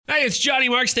Hey, it's Johnny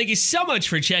Marks. Thank you so much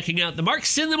for checking out the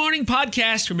Marks in the Morning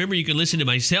podcast. Remember, you can listen to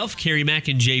myself, Carrie Mack,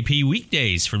 and JP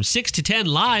weekdays from 6 to 10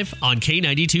 live on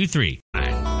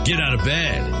K92.3. Get out of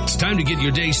bed. It's time to get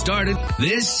your day started.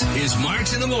 This is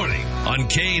Marks in the Morning on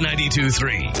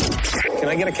K92.3. Can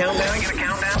I get a countdown? 3, 2,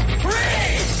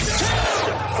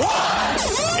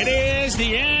 1. It is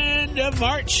the end of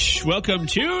March. Welcome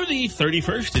to the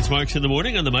 31st. It's Marks in the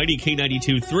Morning on the mighty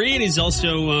K92.3. It is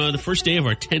also the first day of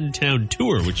our 10-town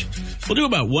tour, which we'll do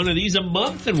about one of these a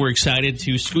month, and we're excited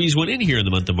to squeeze one in here in the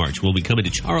month of March. We'll be coming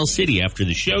to Charles City after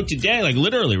the show today, like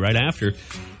literally right after.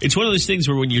 It's one of those things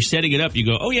where when you're setting it up, you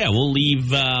go, oh yeah, we'll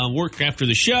leave work after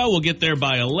the show. We'll get there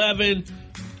by 11.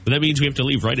 But that means we have to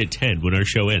leave right at 10 when our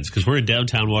show ends, because we're in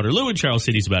downtown Waterloo and Charles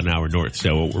City's about an hour north.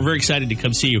 So we're very excited to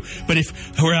come see you. But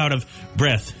if we're out of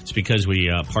breath, it's because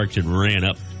we parked and ran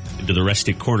up into the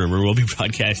rustic corner where we'll be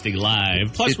broadcasting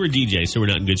live. Plus, we're DJs, so we're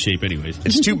not in good shape anyways.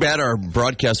 It's too bad our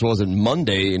broadcast wasn't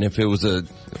Monday, and if it was a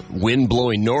wind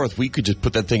blowing north, we could just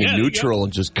put that thing in neutral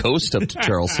and just coast up to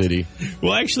Charles City.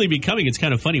 We'll actually be coming. It's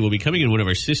kind of funny. We'll be coming in one of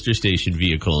our sister station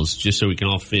vehicles just so we can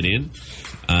all fit in.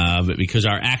 Because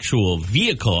our actual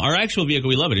vehicle,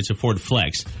 we love it. It's a Ford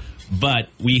Flex. But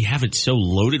we have it so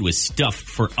loaded with stuff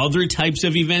for other types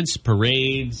of events,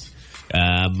 parades,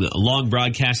 long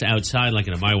broadcasts outside, like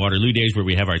in My Waterloo days where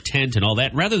we have our tent and all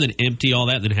that. Rather than empty all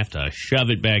that and then have to shove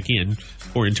it back in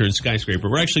or into a skyscraper,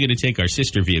 we're actually going to take our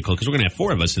sister vehicle, because we're going to have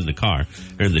 4 of us in the car,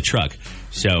 or in the truck.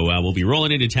 So we'll be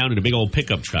rolling into town in a big old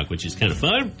pickup truck, which is kind of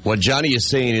fun. What Johnny is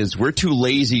saying is we're too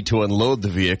lazy to unload the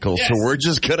vehicle, so we're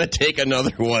just going to take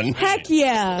another one. Heck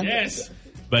yeah. Yes.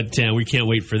 But we can't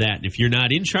wait for that. And if you're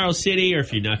not in Charles City, or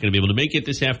if you're not going to be able to make it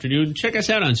this afternoon, check us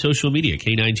out on social media.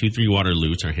 K923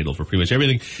 Waterloo. It's our handle for pretty much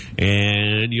everything.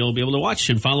 And you'll be able to watch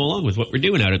and follow along with what we're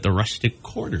doing out at the rustic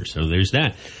corner. So there's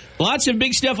that. Lots of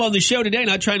big stuff on the show today.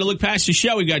 Not trying to look past the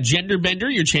show. We've got Gender Bender,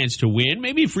 your chance to win.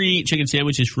 Maybe free chicken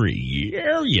sandwiches free.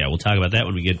 Yeah, we'll talk about that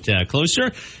when we get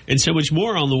closer. And so much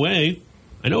more on the way.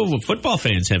 I know football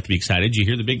fans have to be excited. You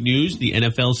hear the big news. The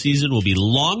NFL season will be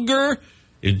longer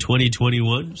in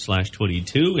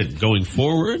 2021/22 and going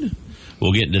forward.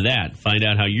 We'll get into that. Find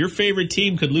out how your favorite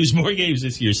team could lose more games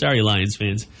this year. Sorry, Lions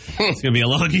fans. It's going to be a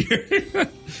long year.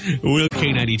 We'll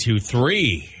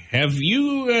K92.3. Have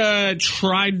you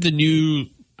tried the new,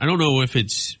 I don't know if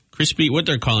it's crispy, what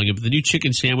they're calling it, but the new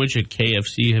chicken sandwich at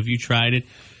KFC? Have you tried it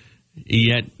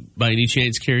yet by any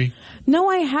chance, Carrie? No,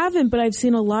 I haven't, but I've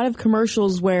seen a lot of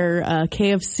commercials where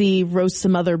KFC roasts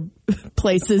some other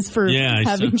places for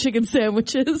having chicken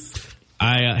sandwiches.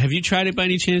 Have you tried it by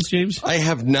any chance, James? I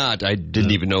have not. I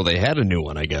didn't even know they had a new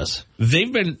one, I guess.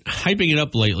 They've been hyping it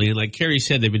up lately, and like Carrie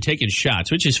said, they've been taking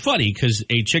shots, which is funny because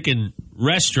a chicken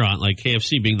restaurant like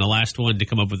KFC being the last one to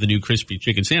come up with a new crispy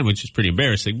chicken sandwich is pretty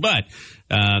embarrassing, but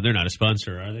they're not a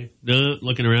sponsor, are they? No,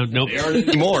 looking around? Nope. They aren't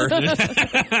anymore.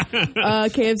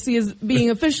 KFC is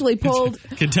being officially pulled.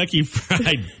 Kentucky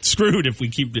Fried screwed if we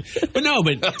keep it. But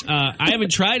I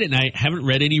haven't tried it, and I haven't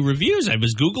read any reviews. I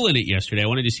was Googling it yesterday. I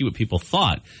wanted to see what people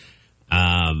thought.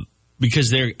 Because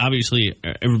they're obviously,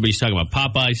 everybody's talking about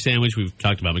Popeye sandwich. We've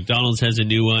talked about McDonald's has a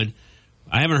new one.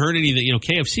 I haven't heard anything.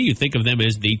 KFC, you think of them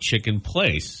as the chicken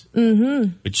place.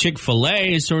 Mm-hmm. But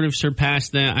Chick-fil-A has sort of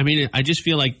surpassed that. I mean, I just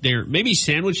feel like maybe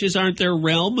sandwiches aren't their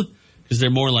realm because they're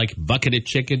more like bucketed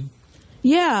chicken.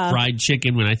 Yeah. Fried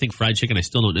chicken. When I think fried chicken, I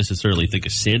still don't necessarily think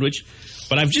a sandwich.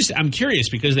 But I'm curious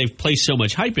because they've placed so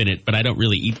much hype in it, but I don't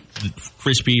really eat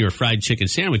crispy or fried chicken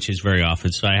sandwiches very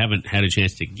often, so I haven't had a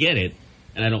chance to get it.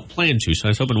 And I don't plan to, so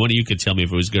I was hoping one of you could tell me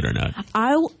if it was good or not.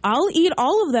 I'll eat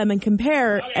all of them and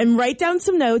compare and write down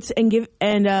some notes and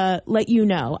let you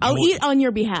know. I'll eat on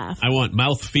your behalf. I want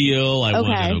mouthfeel. I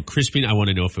want to know crispy. I want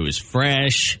to know if it was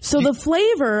fresh. So the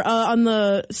flavor on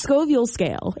the Scoville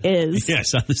scale is...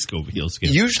 Yes, on the Scoville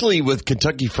scale. Usually with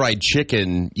Kentucky Fried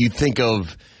Chicken, you think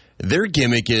of their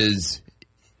gimmick is...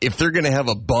 if they're going to have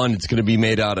a bun, it's going to be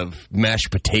made out of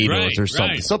mashed potatoes or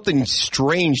something. Right. Something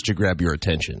strange to grab your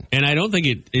attention. And I don't think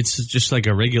it's just like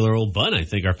a regular old bun, I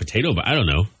think, or potato bun. I don't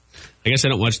know. I guess I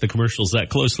don't watch the commercials that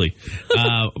closely.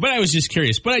 But I was just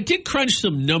curious. But I did crunch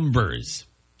some numbers.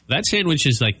 That sandwich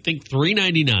is, I think,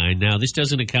 $3.99. Now, this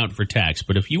doesn't account for tax,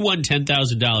 but if you won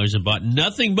 $10,000 and bought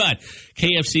nothing but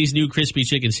KFC's new crispy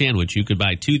chicken sandwich, you could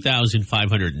buy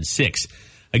 $2,506.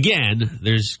 Again,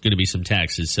 there's going to be some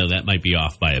taxes, so that might be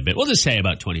off by a bit. We'll just say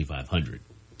about $2,500.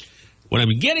 What I'm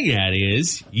getting at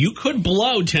is you could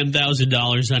blow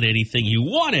 $10,000 on anything you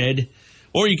wanted,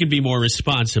 or you could be more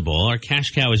responsible. Our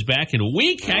cash cow is back in a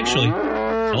week, actually.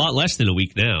 A lot less than a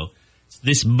week now. It's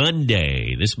this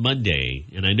Monday.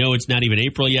 And I know it's not even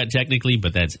April yet, technically,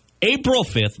 but that's April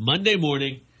 5th, Monday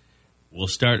morning. We'll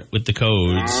start with the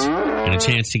codes and a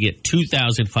chance to get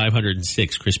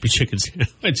 2,506 crispy chicken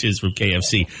sandwiches from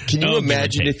KFC. Can you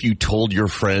imagine if you told your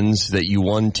friends that you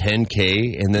won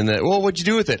 $10K and then what'd you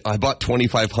do with it? I bought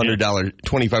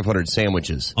 $2,500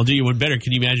 sandwiches. I'll do you one better.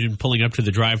 Can you imagine pulling up to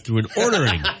the drive-thru and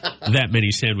ordering that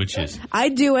many sandwiches? I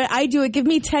do it. Give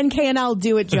me $10K and I'll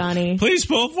do it, Johnny. Please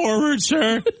pull forward,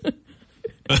 sir.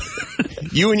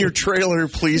 You and your trailer,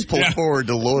 please pull forward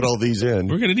to load all these in.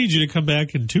 We're going to need you to come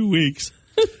back in 2 weeks.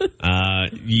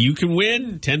 You can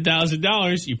win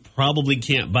 $10,000. You probably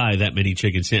can't buy that many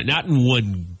chicken sandwiches. Not in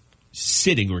one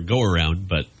sitting or go around,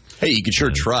 but... Hey, you could sure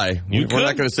try. We're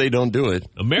not going to say don't do it.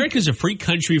 America's a free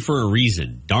country for a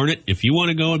reason. Darn it. If you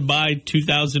want to go and buy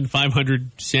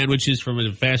 2,500 sandwiches from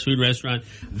a fast food restaurant,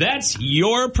 that's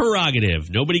your prerogative.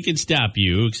 Nobody can stop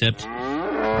you except...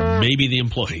 maybe the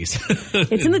employees.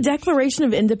 It's in the Declaration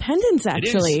of Independence,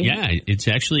 actually. It is. Yeah, it's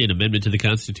actually an amendment to the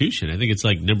Constitution. I think it's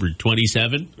like number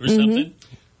 27 or something.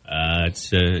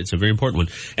 It's a very important one.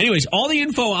 Anyways, all the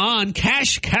info on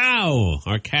Cash Cow.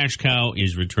 Our Cash Cow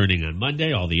is returning on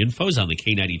Monday. All the info's on the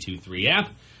K92.3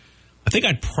 app. I think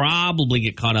I'd probably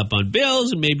get caught up on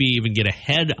bills and maybe even get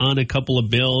ahead on a couple of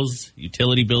bills.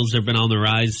 Utility bills have been on the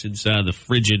rise since the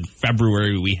frigid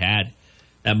February we had.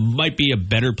 That might be a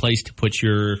better place to put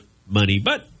your money,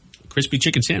 but a crispy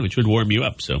chicken sandwich would warm you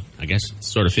up, so I guess it's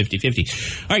sort of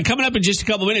 50-50. All right, coming up in just a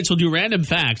couple minutes, we'll do random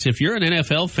facts. If you're an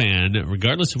NFL fan,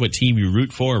 regardless of what team you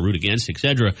root for or root against,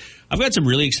 etc., I've got some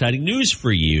really exciting news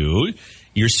for you.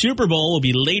 Your Super Bowl will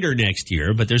be later next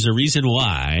year, but there's a reason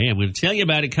why. I'm going to tell you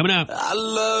about it coming up. I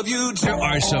love you. There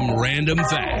are some random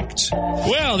facts.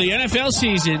 Well, the NFL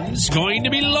season's going to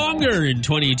be longer in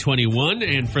 2021,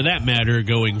 and for that matter,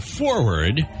 going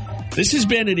forward. This has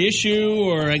been an issue,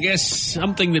 or I guess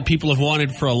something that people have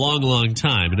wanted for a long, long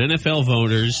time. And NFL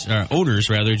owners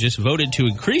just voted to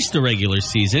increase the regular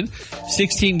season.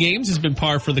 16 games has been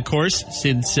par for the course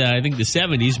since, I think, the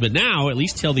 70s, but now, at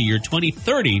least till the year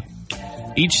 2030,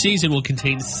 each season will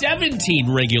contain 17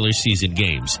 regular season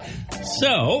games.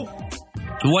 So,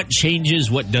 what changes,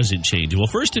 what doesn't change? Well,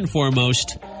 first and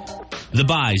foremost, the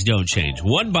byes don't change.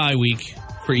 One bye week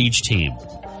for each team.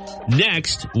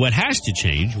 Next, what has to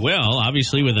change? Well,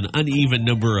 obviously, with an uneven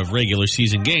number of regular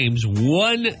season games,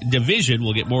 one division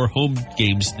will get more home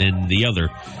games than the other.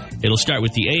 It'll start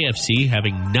with the AFC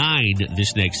having 9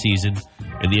 this next season,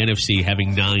 and the NFC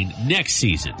having 9 next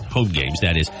season. Home games,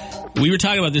 that is. We were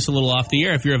talking about this a little off the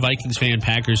air. If you're a Vikings fan,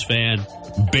 Packers fan,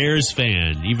 Bears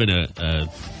fan, even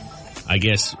I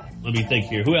guess, let me think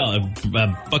here. Who else?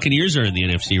 Buccaneers are in the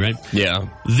NFC, right? Yeah.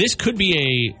 This could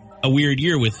be a weird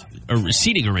year with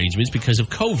seating arrangements because of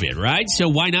COVID, right? So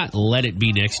why not let it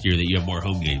be next year that you have more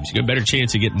home games? You got a better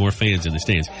chance of getting more fans in the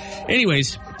stands.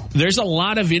 Anyways, there's a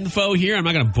lot of info here. I'm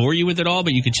not going to bore you with it all,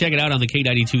 but you can check it out on the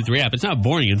K92.3 app. It's not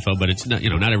boring info, but it's not,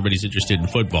 not everybody's interested in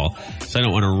football, so I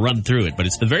don't want to run through it. But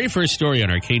it's the very first story on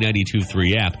our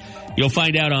K92.3 app. You'll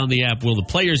find out on the app, will the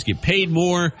players get paid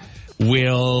more?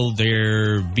 Will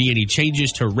there be any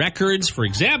changes to records? For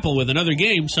example, with another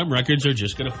game, some records are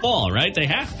just going to fall, right? They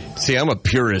have to. See, I'm a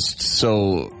purist,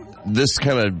 so this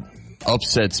kind of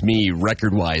upsets me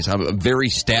record-wise. I'm a very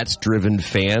stats-driven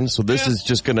fan, so this is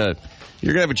just going to...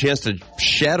 You're going to have a chance to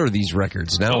shatter these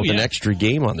records now with an extra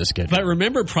game on the schedule. But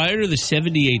remember, prior to the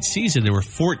 78 season, there were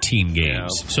 14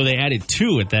 games, so they added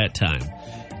 2 at that time.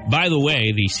 By the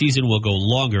way, the season will go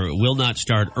longer. It will not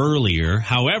start earlier.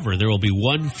 However, there will be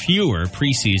 1 fewer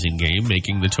preseason game,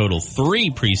 making the total 3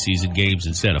 preseason games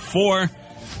instead of 4.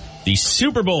 The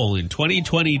Super Bowl in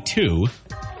 2022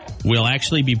 will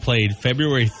actually be played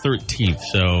February 13th.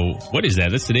 So, what is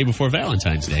that? That's the day before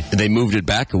Valentine's Day. They moved it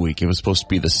back a week. It was supposed to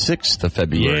be the 6th of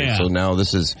February. Yeah. So now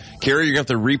this is... Carrie, you're going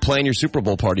to have to replan your Super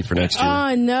Bowl party for next year.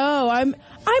 Oh, no.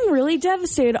 I'm really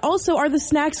devastated. Also, are the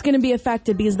snacks going to be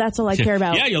affected? Because that's all I care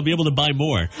about. Yeah, you'll be able to buy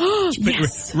more.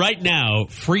 Yes. Right now,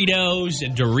 Fritos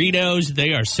and Doritos,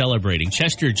 they are celebrating.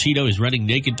 Chester Cheeto is running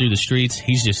naked through the streets.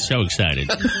 He's just so excited.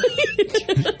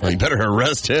 Well, you better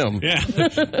arrest him. Yeah.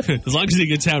 As long as he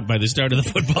gets out by the start of the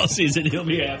football season, he'll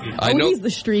be happy. I know he's the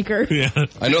streaker. Yeah.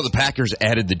 I know the Packers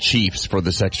added the Chiefs for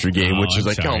this extra game, which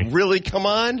is oh, really? Come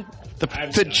on?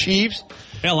 The Chiefs?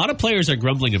 Yeah, a lot of players are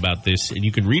grumbling about this, and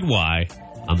you can read why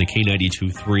on the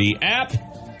K92.3 app.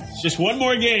 It's just one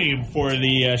more game for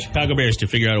the Chicago Bears to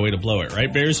figure out a way to blow it,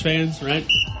 right, Bears fans? Right?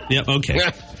 Yep,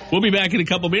 okay. We'll be back in a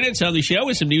couple minutes on the show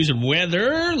with some news and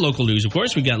weather. Local news, of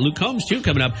course. We've got Luke Combs, too,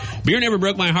 coming up. Beer Never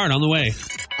Broke My Heart on the way.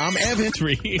 I'm Evan.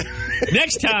 3.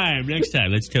 Next time.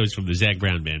 Let's toast from the Zach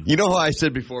Brown Band. You know how I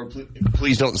said before,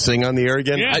 please don't sing on the air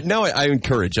again? Yeah. Now I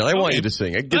encourage it. I want you to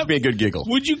sing. It gives me a good giggle.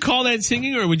 Would you call that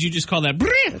singing, or would you just call that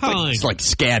it's like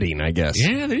scatting, I guess.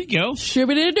 Yeah, there you go.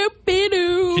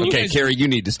 Okay, Carrie, you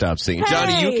need to stop singing. Hey.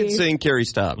 Johnny, you can sing. Carrie,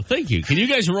 stop. Well, thank you. Can you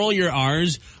guys roll your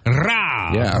R's?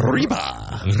 Ra. Yeah,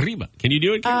 Reba. Can you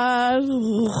do it?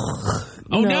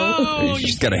 No.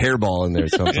 She's got a hairball in there.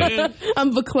 Something.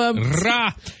 I'm verklempt.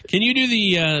 Ra. Can you do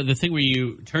the thing where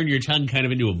you turn your tongue kind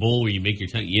of into a bowl where you make your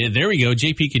tongue? Yeah, there we go.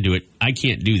 JP can do it. I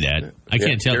can't do that. I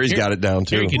can't tell. Carrie's got it down,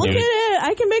 too. Carrie can Look do at it.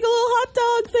 I can make a little hot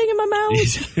dog thing in my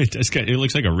mouth. It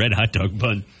looks like a red hot dog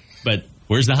bun. But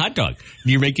where's the hot dog?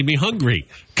 You're making me hungry.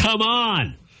 Come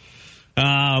on.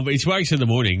 It's Marks in the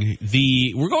Morning.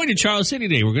 We're going to Charles City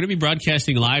today. We're going to be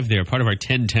broadcasting live there, part of our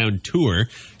 10-town tour,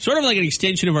 sort of like an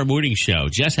extension of our morning show.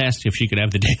 Jess asked if she could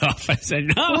have the day off. I said,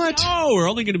 no, we're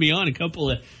only going to be on a couple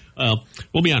of,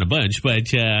 we'll be on a bunch,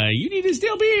 but you need to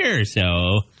still be here.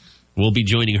 So we'll be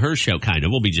joining her show, kind of.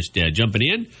 We'll be just jumping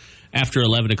in. After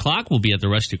 11 o'clock, we'll be at the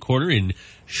Rustic Quarter in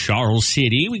Charles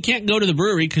City. We can't go to the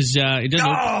brewery because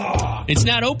it's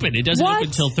not open. It doesn't open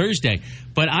until Thursday.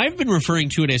 But I've been referring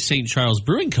to it as St. Charles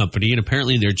Brewing Company, and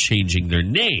apparently they're changing their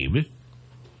name.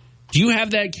 Do you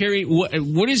have that, Carrie?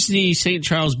 What is the St.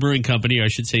 Charles Brewing Company, or I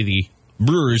should say the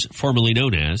brewers formerly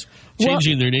known as,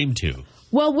 changing their name to?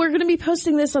 Well, we're going to be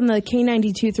posting this on the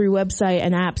K92.3 website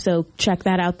and app, so check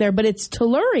that out there. But it's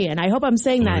Tellurian. I hope I'm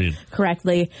saying that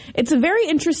correctly. It's a very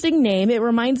interesting name. It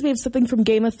reminds me of something from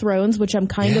Game of Thrones, which I'm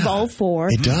kind of all for.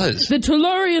 It does. The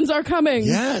Tellurians are coming.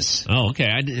 Yes. Oh, okay.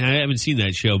 I haven't seen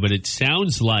that show, but it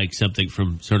sounds like something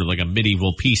from sort of like a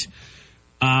medieval piece.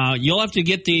 You'll have to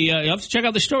you'll have to check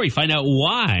out the story, find out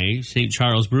why St.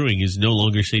 Charles Brewing is no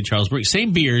longer St. Charles Brewing.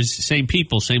 Same beers, same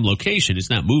people, same location.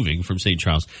 It's not moving from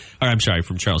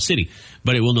from Charles City,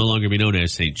 but it will no longer be known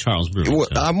as St. Charles Brewing. Well,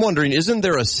 I'm wondering, isn't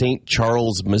there a St.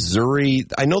 Charles, Missouri?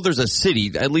 I know there's a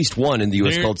city, at least one in the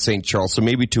U.S. called St. Charles, so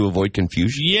maybe to avoid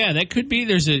confusion. Yeah, that could be.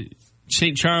 There's a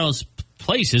St. Charles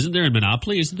place, isn't there, in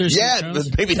Monopoly? Isn't there?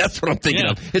 Maybe that's what I'm thinking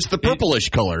of. It's the purplish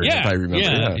color, if I remember.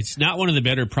 Yeah, it's not one of the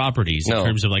better properties in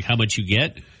terms of like how much you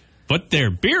get, but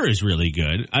their beer is really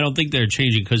good. I don't think they're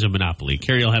changing because of Monopoly.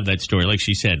 Carrie will have that story, like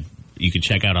she said. You can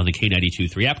check out on the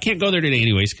K92.3 app. Can't go there today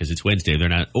anyways because it's Wednesday. They're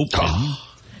not open.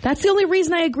 That's the only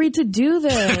reason I agreed to do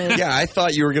this. Yeah, I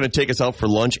thought you were going to take us out for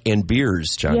lunch and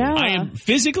beers, Johnny. Yeah. I am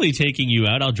physically taking you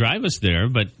out. I'll drive us there,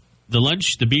 but the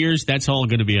lunch, the beers, that's all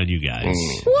going to be on you guys.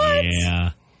 What?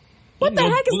 Yeah. What the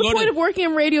heck is the point of working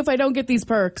in radio if I don't get these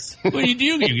perks? Well, you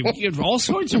do. You get all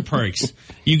sorts of perks.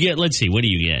 You get, let's see, what do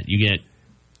you get? You get...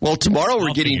 Well, tomorrow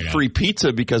we're getting free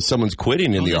pizza because someone's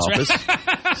quitting in the office.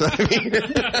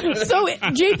 Right. So,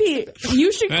 JP,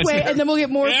 you should quit and then we'll get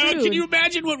more food. Can you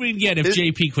imagine what we'd get if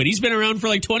JP quit? He's been around for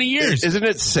like 20 years. Isn't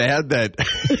it sad that...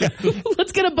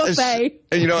 Let's get a buffet.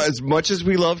 As much as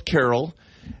we love Carol...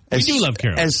 We do love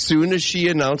Carol. As soon as she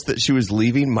announced that she was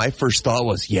leaving, my first thought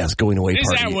was, yes, going away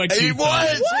party. Is that what you thought?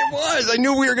 It was. I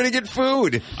knew we were going to get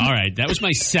food. All right. That was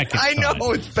my second thought. I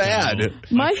know. It's bad.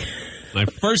 My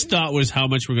first thought was how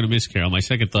much we're going to miss Carol. My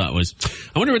second thought was,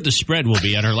 I wonder what the spread will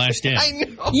be at her last day. I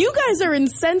know. You guys are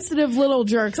insensitive little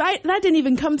jerks. That didn't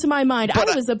even come to my mind. I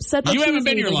was upset that you haven't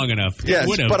been here long enough. Yes,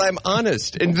 but I'm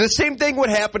honest. And the same thing would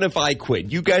happen if I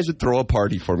quit. You guys would throw a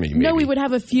party for me, maybe. No, we would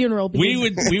have a funeral. We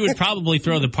would probably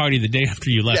throw the party the day after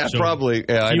you left. Yeah, so probably.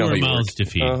 Yeah, I know. Fewer mouths to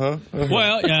feed.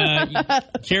 Well,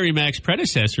 Carrie Mack's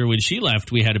predecessor, when she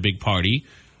left, we had a big party.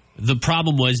 The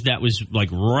problem was that was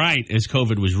like right as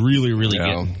COVID was really, really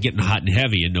getting hot and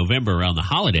heavy in November around the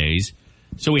holidays.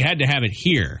 So we had to have it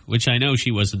here, which I know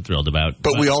she wasn't thrilled about.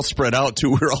 But we all spread out, too.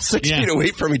 We were all 6 feet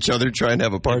away from each other trying to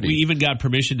have a party. We even got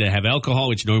permission to have alcohol,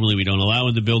 which normally we don't allow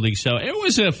in the building. So it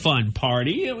was a fun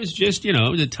party. It was just,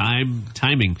 the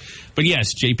timing. But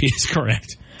yes, JP is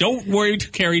correct. Don't worry,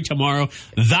 Carrie, tomorrow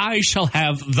thy shall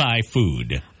have thy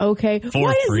food. Okay.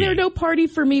 Why is there no party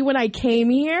for me when I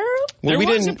came here? Well, there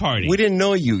was a party. We didn't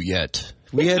know you yet.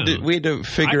 We had to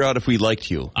figure out if we liked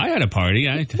you. I had a party.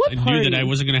 I knew that I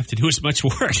wasn't going to have to do as much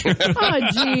work. Oh,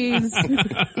 jeez.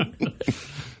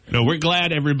 No, we're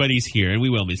glad everybody's here, and we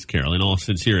will miss Carol in all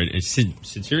seriousness.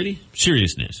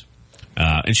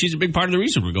 And she's a big part of the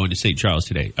reason we're going to St. Charles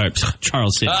today.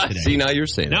 Charles City today. See, now you're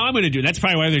saying Now I'm going to do it. That's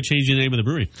probably why they're changing the name of the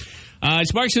brewery.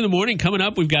 It's Marks in the Morning. Coming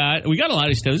up, we got a lot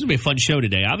of stuff. This will be a fun show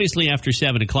today. Obviously, after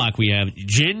 7 o'clock, we have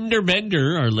Gender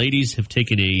Bender. Our ladies have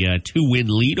taken a 2-win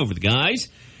lead over the guys.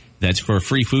 That's for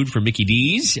free food from Mickey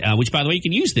D's, which, by the way, you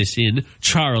can use this in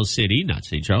Charles City, not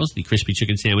St. Charles, the crispy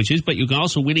chicken sandwiches, but you can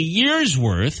also win a year's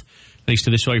worth thanks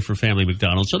to the Soy for Family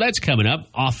McDonald's. So that's coming up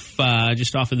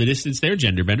just off in the distance there,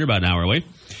 Gender Bender, about an hour away.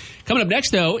 Coming up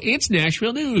next, though, it's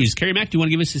Nashville News. Carrie Mack, do you want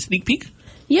to give us a sneak peek?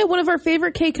 Yeah, one of our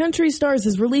favorite K-country stars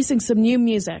is releasing some new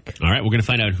music. All right, we're going to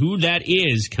find out who that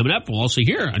is coming up. We'll also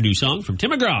hear a new song from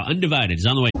Tim McGraw, Undivided, is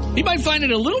on the way. He might find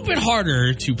it a little bit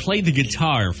harder to play the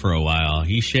guitar for a while.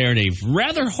 He shared a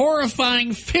rather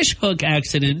horrifying fishhook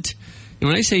accident. And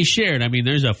when I say shared, I mean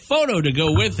there's a photo to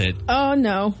go with it. Oh,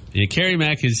 no. Yeah, Carrie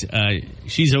Mack is,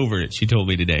 she's over it, she told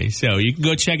me today. So you can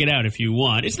go check it out if you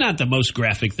want. It's not the most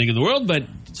graphic thing in the world, but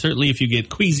certainly if you get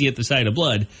queasy at the sight of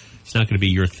blood, it's not going to be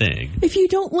your thing. If you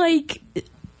don't like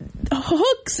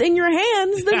hooks in your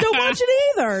hands, then don't watch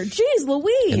it either. Jeez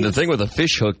Louise. And the thing with a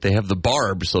fish hook, they have the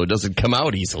barb, so it doesn't come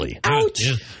out easily. Ouch.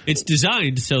 Yeah. It's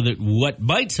designed so that what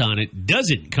bites on it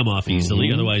doesn't come off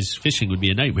easily. Otherwise, fishing would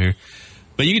be a nightmare.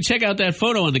 But you can check out that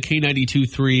photo on the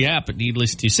K92.3 app. But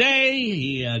needless to say,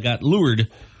 he got lured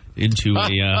into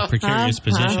a precarious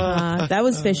position. That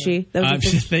was fishy.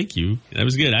 Thank you. That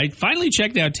was good. I finally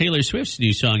checked out Taylor Swift's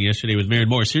new song yesterday with Maren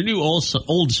Morris. Her new old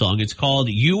song. It's called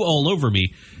You All Over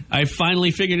Me. I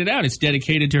finally figured it out. It's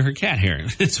dedicated to her cat hair.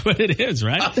 That's what it is,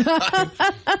 right?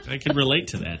 I can relate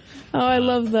to that. Oh, I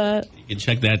love that. You can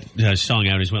check that song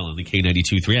out as well on the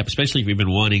K92.3 app, especially if you've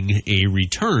been wanting a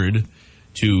return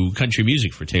to country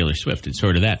music for Taylor Swift. It's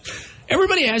sort of that.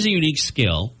 Everybody has a unique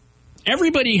skill.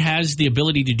 Everybody has the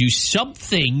ability to do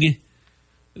something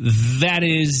that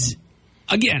is,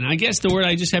 again, I guess the word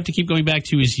I just have to keep going back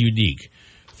to is unique.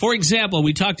 For example,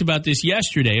 we talked about this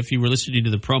yesterday, if you were listening to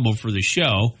the promo for the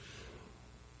show.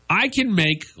 I can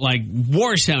make, like,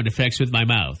 war sound effects with my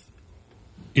mouth.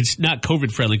 It's not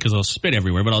COVID-friendly because I'll spit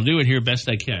everywhere, but I'll do it here best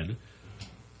I can.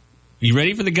 You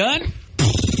ready for the gun?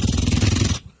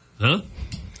 Huh?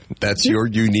 That's your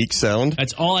unique sound?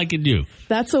 That's all I can do.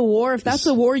 That's a war. If that's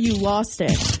a war, you lost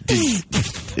it.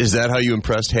 Is that how you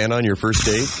impressed Hannah on your first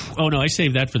date? Oh, no, I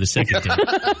saved that for the second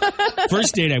date.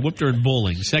 First date, I whipped her in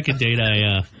bowling. Second date,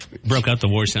 I broke out the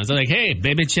war sounds. I was like, hey,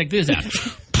 baby, check this out.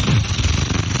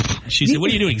 She said,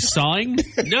 what are you doing, sawing?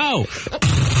 No.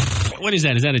 What is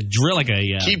that? Is that a drill, like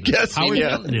a keep guessing, power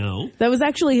yeah. drill? No. That was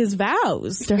actually his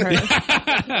vows to her.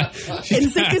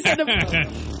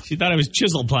 She thought I was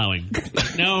chisel plowing.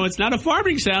 No, it's not a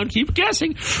farming sound. Keep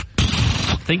guessing.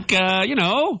 Think,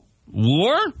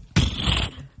 war?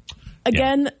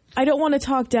 Again, I don't want to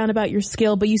talk down about your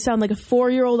skill, but you sound like a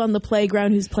 4-year-old on the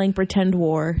playground who's playing pretend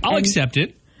war. I'll accept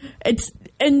it. It's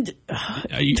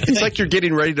like you're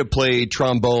getting ready to play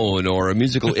trombone or a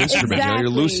musical instrument. Exactly. You're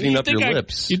loosening up your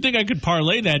lips. You'd think I could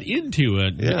parlay that into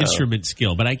an instrument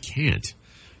skill, but I can't.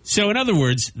 So, in other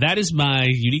words, that is my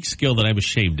unique skill that I'm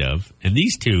ashamed of. And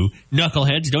these two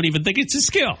knuckleheads don't even think it's a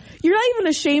skill. You're not even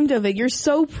ashamed of it. You're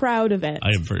so proud of it.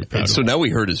 I am very proud of it. So now we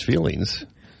hurt his feelings.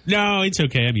 No, it's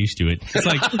okay. I'm used to it. It's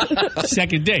like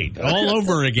second date all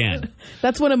over again.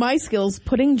 That's one of my skills,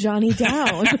 putting Johnny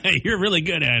down. You're really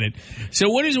good at it. So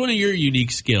what is one of your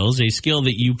unique skills, a skill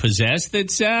that you possess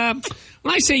that's, when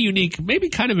I say unique, maybe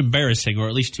kind of embarrassing, or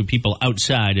at least to people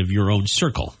outside of your own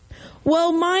circle?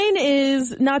 Well, mine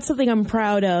is not something I'm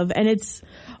proud of, and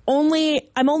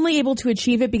I'm only able to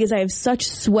achieve it because I have such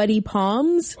sweaty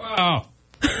palms. Oh.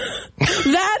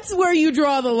 That's where you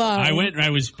draw the line.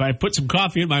 I put some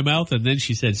coffee in my mouth, and then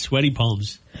she said sweaty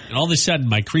palms. And all of a sudden,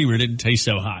 my creamer didn't taste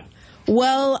so hot.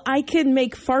 Well, I can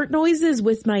make fart noises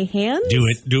with my hands. Do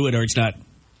it, or it's not.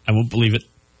 I won't believe it.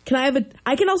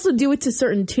 I can also do it to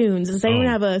certain tunes. Does anyone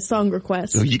have a song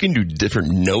request? So you can do different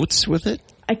notes with it?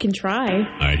 I can try.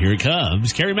 All right, here it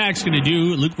comes. Carrie Mack's going to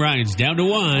do Luke Bryan's Down to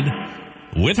One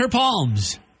with her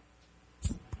palms.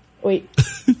 Wait.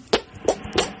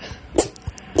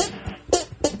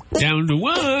 Down to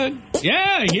one.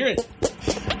 Yeah, I hear it.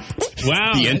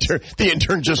 Wow. The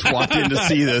intern just walked in to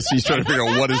see this. He's trying to figure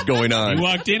out what is going on. He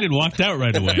walked in and walked out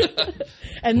right away.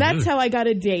 And that's how I got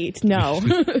a date. No.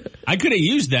 I could have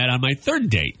used that on my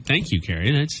third date. Thank you,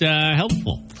 Carrie. That's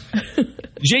helpful.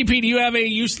 JP, do you have a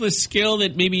useless skill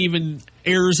that maybe even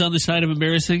errs on the side of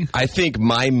embarrassing? I think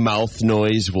my mouth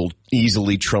noise will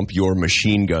easily trump your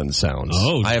machine gun sounds.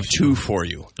 Oh, I have two for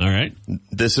you. All right.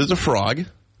 This is a frog.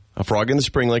 A frog in the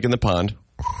spring lake in the pond.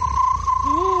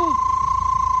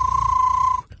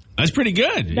 That's pretty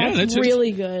good. That's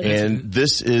really good. And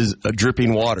this is a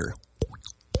dripping water.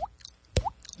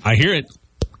 I hear it.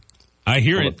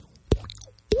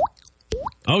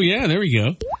 Oh, yeah, there we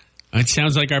go. It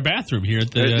sounds like our bathroom here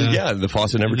at the the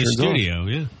faucet never turns studio, on.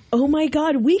 Yeah. Oh, my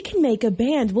God. We can make a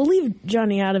band. We'll leave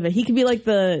Johnny out of it. He can be like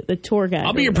the tour guide.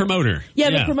 I'll be your promoter. Yeah,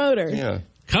 the promoter. Yeah.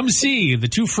 Come see the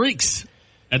two freaks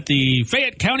at the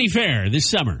Fayette County Fair this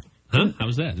summer. Huh? How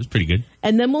was that? That's pretty good.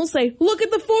 And then we'll say, look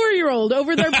at the 4-year-old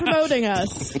over there promoting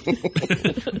us.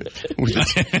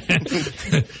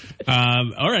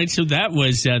 All right, so that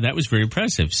was very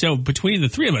impressive. So between the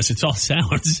three of us, it's all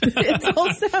sounds. It's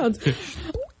all sounds.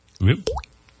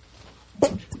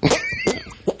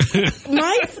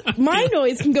 My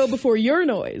noise can go before your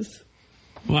noise.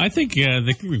 Well, I think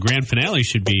the grand finale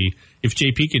should be if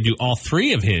JP can do all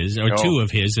three of his, or two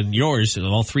of his, and yours,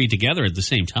 all three together at the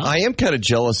same time. I am kind of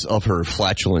jealous of her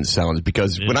flatulent sounds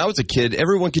because when I was a kid,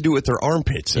 everyone could do it with their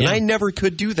armpits, and I never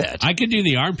could do that. I could do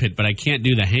the armpit, but I can't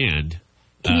do the hand.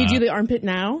 Can you do the armpit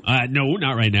now? No,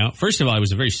 not right now. First of all, I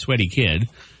was a very sweaty kid,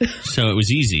 so it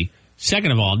was easy.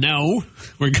 Second of all, no,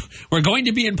 we're going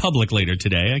to be in public later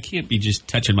today. I can't be just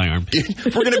touching my armpit.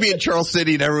 We're going to be in Charles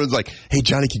City, and everyone's like, hey,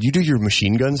 Johnny, can you do your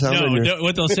machine gun sound? No,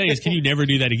 what they'll say is, can you never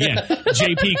do that again?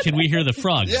 JP, can we hear the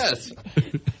frog? Yes.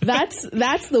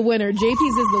 That's the winner.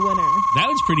 JP's is the winner. That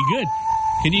was pretty good.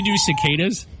 Can you do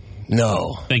cicadas?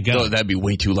 No. Thank God. No, that'd be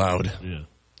way too loud. Yeah.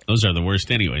 Those are the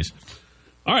worst anyways.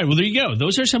 All right, well, there you go.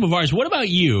 Those are some of ours. What about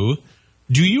you?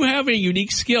 Do you have a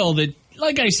unique skill that,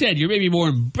 like I said, you're maybe more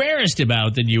embarrassed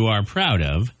about than you are proud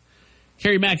of?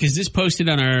 Carrie Mack, is this posted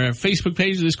on our Facebook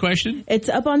page of this question? It's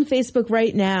up on Facebook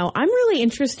right now. I'm really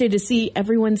interested to see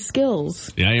everyone's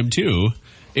skills. Yeah, I am too.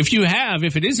 If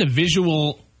it is a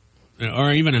visual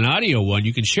or even an audio one,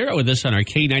 you can share it with us on our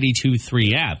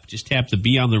K92.3 app. Just tap the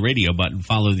Be on the Radio button,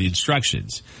 follow the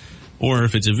instructions. Or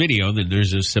if it's a video, then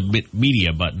there's a Submit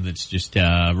Media button that's just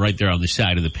right there on the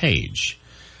side of the page.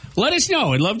 Let us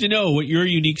know. I'd love to know what your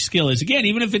unique skill is. Again,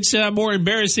 even if it's more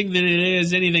embarrassing than it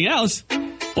is anything else,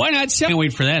 why not? Can't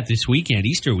wait for that this weekend,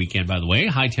 Easter weekend, by the way.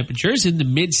 High temperatures in the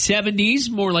mid-70s,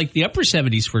 more like the upper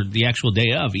 70s for the actual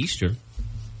day of Easter.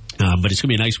 But it's going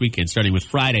to be a nice weekend, starting with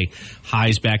Friday.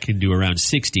 Highs back into around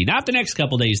 60. Not the next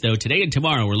couple days, though. Today and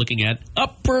tomorrow, we're looking at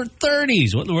upper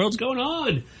 30s. What in the world's going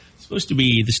on? It's supposed to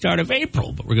be the start of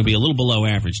April, but we're going to be a little below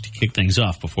average to kick things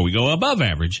off before we go above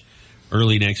average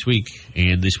early next week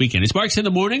and this weekend. It's Marks in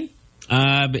the Morning.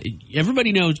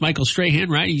 Everybody knows Michael Strahan,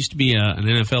 right? He used to be an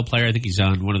NFL player. I think he's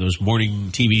on one of those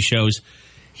morning TV shows.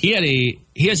 He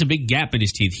has a big gap in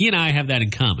his teeth. He and I have that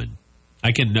in common.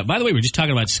 I can. By the way, we're just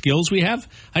talking about skills we have.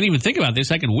 I didn't even think about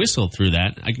this. I can whistle through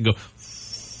that. I can go.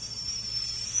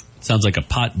 Sounds like a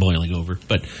pot boiling over.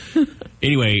 But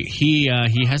anyway, he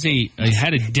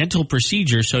had a dental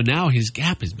procedure, so now his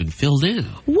gap has been filled in.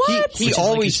 What? He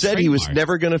always said he was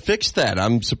never going to fix that.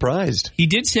 I'm surprised. He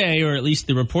did say, or at least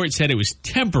the report said it was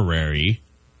temporary,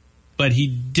 but he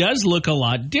does look a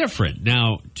lot different.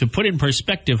 Now, to put in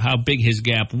perspective how big his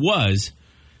gap was,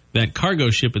 that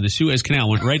cargo ship in the Suez Canal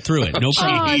went right through it. No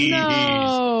problem.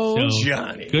 Oh, no. So,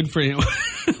 Johnny. Good for him.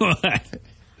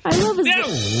 I love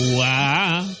his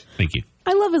Wow. Thank you.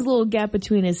 I love his little gap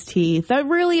between his teeth. That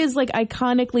really is like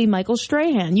iconically Michael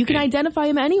Strahan. You can identify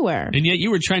him anywhere. And yet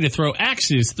you were trying to throw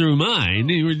axes through mine.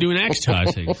 You were doing axe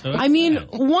tossing. So I mean,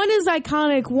 one is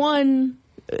iconic, one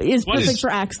is perfect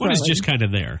for axe throwing. One is just kind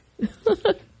of there.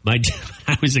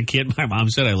 I was a kid. My mom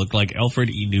said I looked like Alfred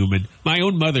E. Newman. My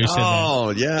own mother said that. Oh,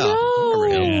 yeah.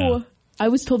 No. Yeah. I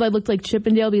was told I looked like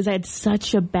Chippendale because I had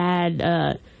such a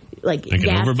bad, like gap.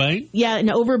 An overbite? Yeah, an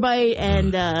overbite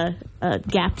and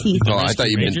gap teeth. Oh, I thought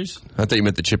you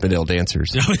meant the Chippendale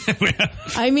dancers.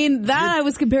 I mean, that I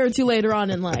was compared to later on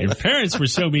in life. Your parents were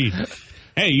so mean.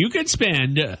 Hey, you could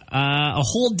spend a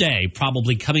whole day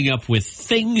probably coming up with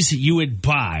things you would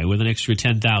buy with an extra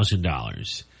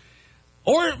 $10,000.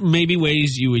 Or maybe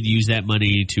ways you would use that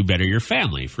money to better your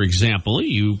family. For example,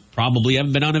 you probably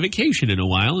haven't been on a vacation in a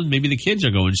while, and maybe the kids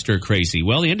are going stir crazy.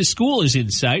 Well, the end of school is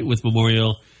in sight with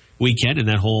Memorial Weekend and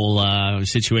that whole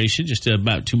situation just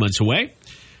about 2 months away.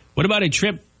 What about a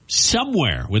trip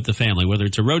somewhere with the family, whether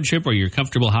it's a road trip or you're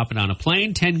comfortable hopping on a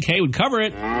plane? $10K would cover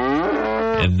it.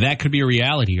 And that could be a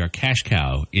reality. Our cash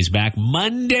cow is back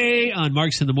Monday on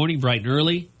Marks in the Morning, bright and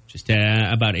early. Just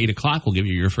about 8 o'clock, we'll give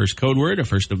you your first code word, a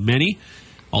first of many.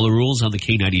 All the rules on the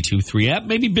K92.3 app.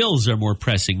 Maybe bills are more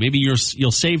pressing. Maybe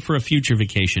you'll save for a future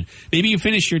vacation. Maybe you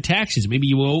finish your taxes. Maybe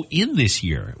you owe in this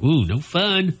year. Ooh, no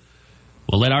fun.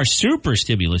 Well, let our super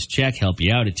stimulus check help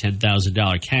you out. A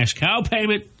 $10,000 cash cow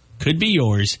payment could be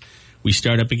yours. We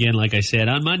start up again, like I said,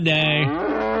 on Monday.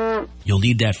 You'll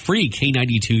need that free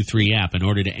K92.3 app in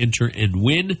order to enter and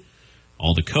win.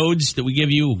 All the codes that we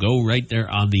give you will go right there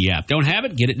on the app. Don't have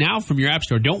it? Get it now from your app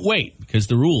store. Don't wait, because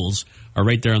the rules are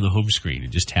right there on the home screen.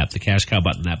 And just tap the Cash Cow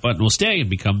button. That button will stay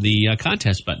and become the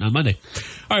contest button on Monday.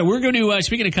 All right, we're going to,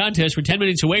 speaking of contests, we're 10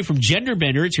 minutes away from Gender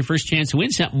Bender. It's your first chance to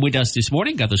win something with us this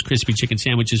morning. Got those crispy chicken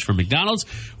sandwiches from McDonald's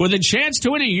with a chance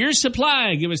to win a year's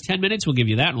supply. Give us 10 minutes. We'll give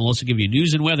you that, and we'll also give you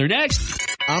news and weather next.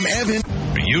 I'm Evan.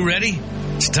 Are you ready?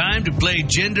 It's time to play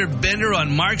Gender Bender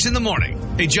on Marks in the Morning.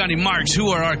 Hey, Johnny Marks, who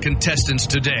are our contestants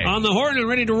today? On the horn and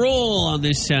ready to roll on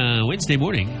this Wednesday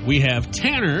morning, we have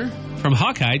Tanner from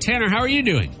Hawkeye. Tanner, how are you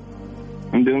doing?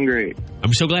 I'm doing great.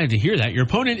 I'm so glad to hear that. Your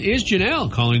opponent is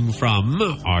Janelle, calling from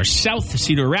our South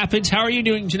Cedar Rapids. How are you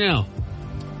doing, Janelle?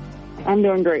 I'm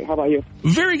doing great. How about you?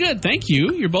 Very good, thank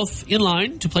you. You're both in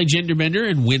line to play Gender Bender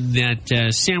and win that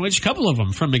sandwich, a couple of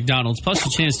them from McDonald's, plus a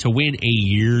chance to win a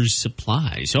year's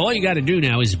supply. So all you got to do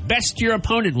now is best your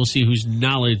opponent. We'll see whose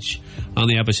knowledge on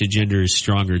the opposite gender is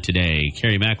stronger today.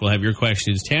 Carrie Mack will have your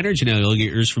questions. Tanner, Janelle, you'll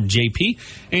get yours from JP.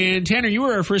 And Tanner, you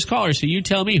were our first caller, so you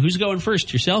tell me who's going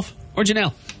first, yourself or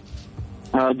Janelle?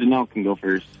 Janelle can go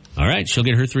first. All right, she'll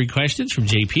get her 3 questions from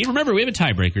JP. Remember, we have a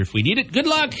tiebreaker if we need it. Good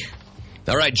luck.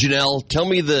 All right, Janelle, tell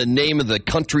me the name of the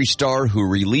country star who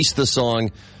released the song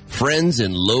Friends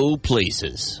in Low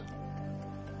Places.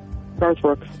 Garth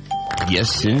Brooks.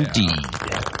 Yes, indeed.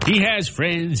 He has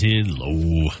friends in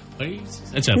low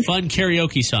places. That's a fun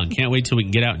karaoke song. Can't wait till we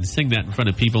can get out and sing that in front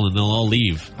of people and they'll all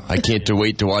leave. I can't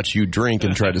wait to watch you drink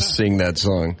and try to sing that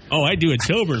song. Oh, I do it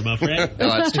sober, my friend. Oh,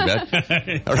 that's too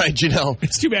bad. All right, Janelle.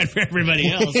 It's too bad for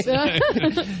everybody else.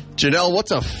 Janelle,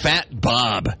 what's a fat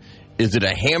bob? Is it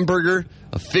a hamburger,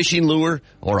 a fishing lure,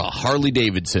 or a Harley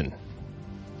Davidson?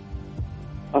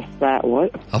 A fat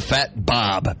what? A fat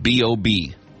bob,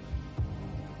 B-O-B.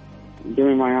 Give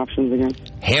me my options again.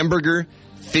 Hamburger,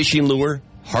 fishing lure,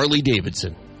 Harley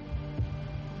Davidson.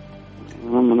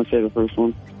 I'm going to say the first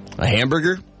one. A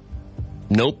hamburger?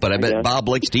 Nope, but I bet Bob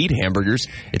likes to eat hamburgers.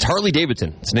 It's Harley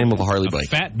Davidson. It's the name of a Harley bike.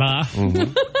 Fat Bob.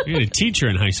 Mm-hmm. We had a teacher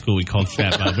in high school we called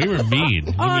Fat Bob. We were mean.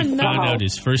 We found out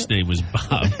his first name was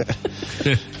Bob.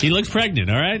 He looks pregnant,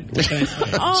 all right? What can I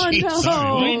say? Oh, Jeez, no.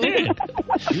 sorry. Well, he did.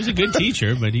 He was a good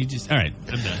teacher, but he just... All right,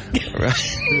 I'm done.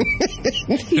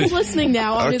 He's listening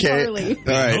now on his Harley. All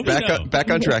right,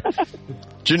 back on track.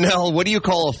 Janelle, what do you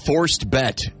call a forced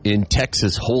bet in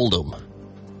Texas Hold'em?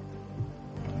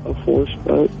 A forced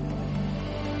bet?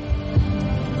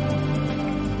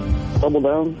 Double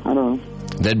down? I don't know.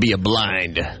 That'd be a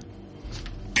blind.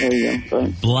 There you go.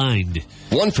 Right. Blind.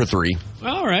 1 for 3.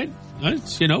 All right. We'll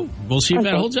see if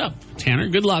that holds up. Tanner,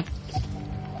 good luck.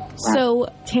 So,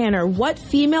 Tanner, what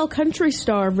female country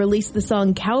star released the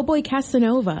song Cowboy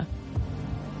Casanova?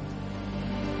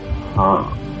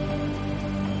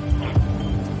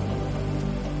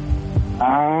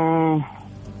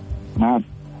 Not.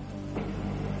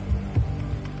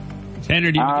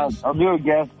 Tanner, do you... I'll do a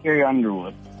guess. Carrie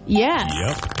Underwood. Yes.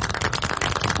 Yep.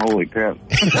 Holy crap.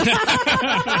 So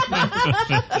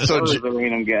that was a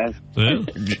random guess. Well,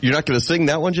 you're not going to sing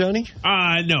that one, Johnny?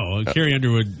 No. Carrie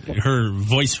Underwood, her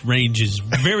voice range is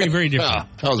very, very different.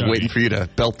 I was waiting for you to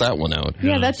belt that one out.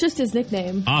 Yeah, that's just his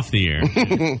nickname. Off the air.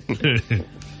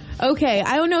 Okay,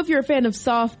 I don't know if you're a fan of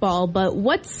softball, but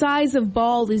what size of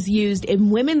ball is used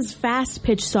in women's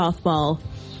fast-pitch softball?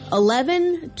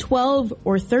 11, 12,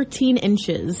 or 13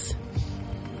 inches?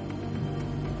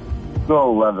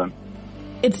 Go 11.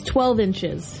 It's 12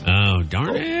 inches. Oh,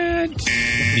 darn it.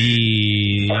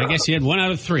 I guess you had 1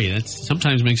 out of 3. That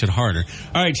sometimes makes it harder.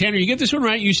 All right, Tanner, you get this one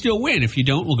right, you still win. If you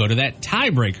don't, we'll go to that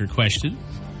tiebreaker question.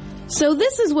 So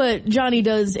this is what Johnny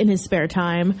does in his spare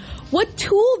time. What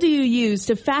tool do you use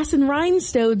to fasten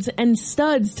rhinestones and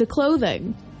studs to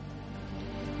clothing?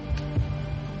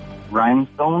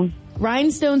 Rhinestone?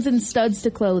 Rhinestones and studs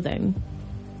to clothing.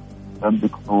 Studs to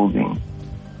clothing.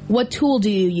 What tool do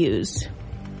you use?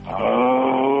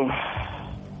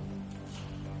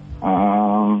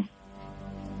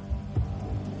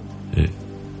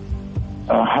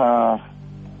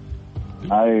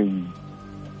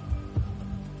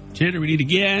 Tanner, we need a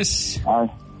guess. I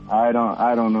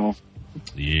don't know.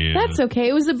 Yeah. That's okay.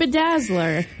 It was a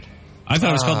bedazzler. I thought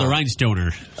it was called the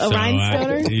Rhinestoner.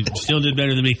 Rhinestoner? You still did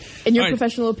better than me. In your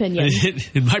professional opinion.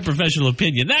 In my professional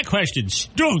opinion. That question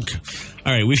stunk.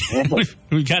 All right, we've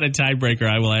got a tiebreaker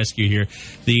I will ask you here.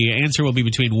 The answer will be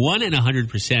between 1 and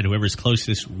 100%. Whoever's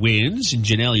closest wins. And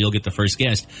Janelle, you'll get the first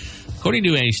guess. According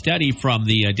to a study from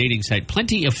the dating site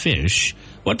Plenty of Fish,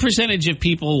 what percentage of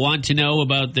people want to know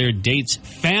about their date's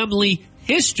family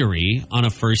history on a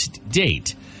first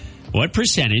date? What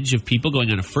percentage of people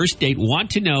going on a first date want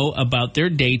to know about their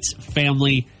date's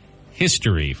family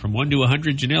history? From 1 to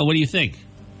 100, Janelle, what do you think?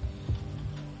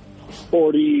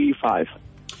 45.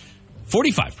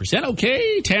 45%.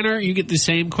 Okay, Tanner, you get the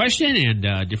same question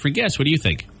and different guess. What do you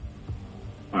think?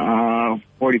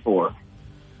 44.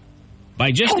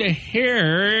 By just a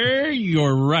hair,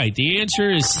 you're right. The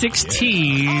answer is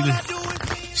 16.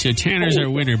 So Tanner's our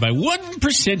winner by 1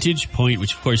 percentage point,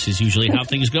 which, of course, is usually how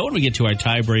things go when we get to our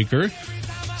tiebreaker.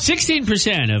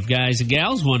 16% of guys and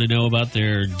gals want to know about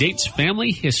their date's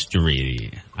family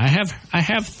history. I have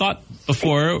thought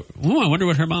before, I wonder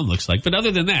what her mom looks like. But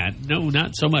other than that, no,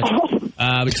 not so much.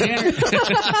 But Tanner,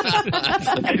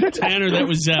 Tanner, that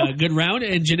was a good round.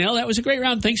 And Janelle, that was a great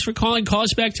round. Thanks for calling. Call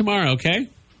us back tomorrow, okay?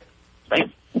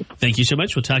 Thanks. Thank you so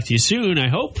much. We'll talk to you soon, I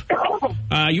hope.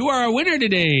 You are our winner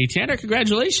today. Tanner,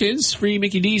 congratulations. Free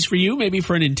Mickey D's for you, maybe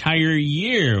for an entire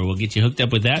year. We'll get you hooked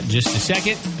up with that in just a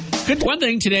second. Good one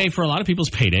thing today for a lot of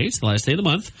people's payday. It's the last day of the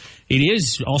month. It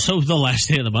is also the last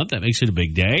day of the month. That makes it a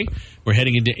big day. We're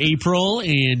heading into April,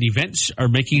 and events are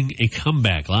making a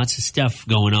comeback. Lots of stuff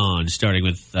going on, starting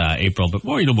with April, but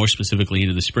more specifically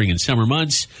into the spring and summer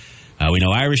months. We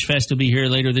know Irish Fest will be here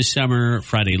later this summer.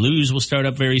 Friday Lou's will start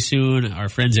up very soon. Our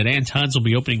friends at Anton's will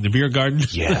be opening the beer garden.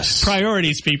 Yes.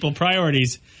 Priorities, people,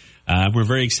 priorities. We're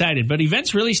very excited. But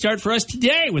events really start for us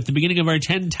today with the beginning of our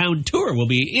 10-town tour. We'll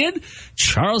be in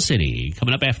Charles City.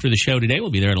 Coming up after the show today,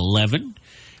 we'll be there at 11.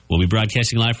 We'll be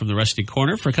broadcasting live from the Rustic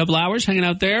Corner for a couple hours, hanging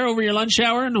out there over your lunch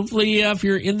hour. And hopefully, if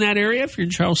you're in that area, if you're in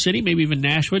Charles City, maybe even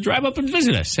Nashua, drive up and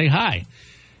visit us. Say hi.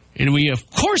 And we, of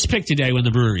course, picked a day when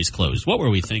the brewery's closed. What were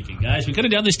we thinking, guys? We could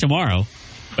have done this tomorrow.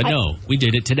 But no, we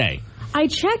did it today. I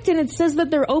checked, and it says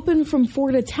that they're open from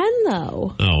 4 to 10,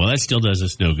 though. Oh, well, that still does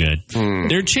us no good.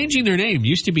 They're changing their name. It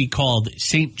used to be called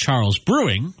St. Charles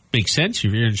Brewing. Makes sense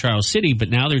if you're in Charles City, but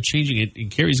now they're changing it.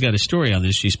 And Carrie's got a story on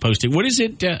this she's posted. What is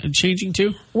it changing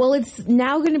to? Well, it's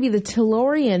now going to be the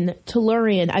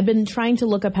Tellurian. I've been trying to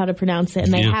look up how to pronounce it,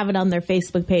 and they have it on their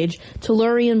Facebook page.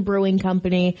 Tellurian Brewing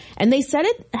Company. And they said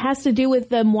it has to do with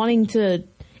them wanting to...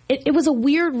 It was a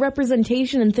weird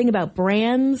representation and thing about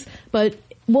brands, but...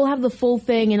 We'll have the full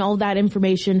thing and all that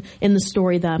information in the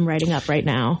story that I'm writing up right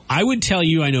now. I would tell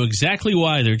you I know exactly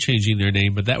why they're changing their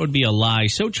name, but that would be a lie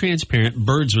so transparent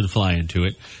birds would fly into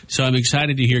it. So I'm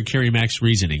excited to hear Carrie Mack's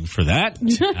reasoning for that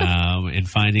and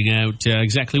finding out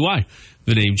exactly why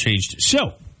the name changed.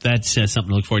 So that's something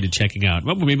to look forward to checking out.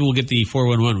 Well, maybe we'll get the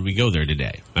 411 when we go there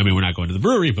today. I mean, we're not going to the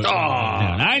brewery, but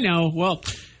I know. Well,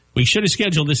 we should have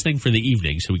scheduled this thing for the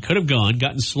evening, so we could have gone,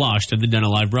 gotten sloshed, and then done a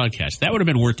live broadcast. That would have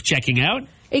been worth checking out.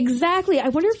 Exactly. I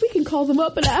wonder if we can call them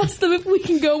up and ask them if we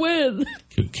can go in.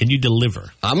 Can you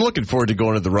deliver? I'm looking forward to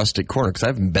going to the Rustic Corner because I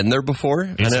haven't been there before,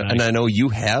 and I know you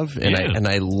have, and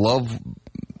I love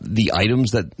the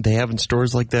items that they have in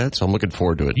stores like that, so I'm looking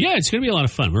forward to it. Yeah, it's going to be a lot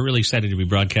of fun. We're really excited to be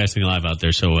broadcasting live out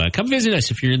there, so come visit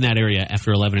us if you're in that area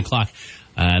after 11 o'clock.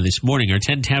 This morning, our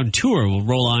 10-town tour will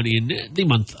roll on in the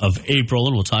month of April,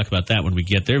 and we'll talk about that when we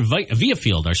get there. Via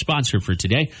Field, our sponsor for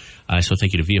today. So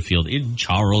thank you to Via Field in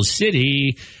Charles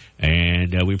City,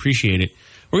 and we appreciate it.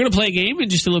 We're going to play a game in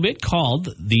just a little bit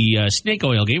called the Snake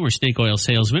Oil Game. We're Snake Oil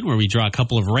Salesmen, where we draw a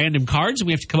couple of random cards, and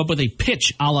we have to come up with a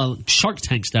pitch a la Shark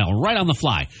Tank style, right on the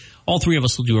fly. All three of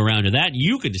us will do a round of that.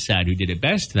 You can decide who did it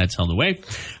best. That's on the way.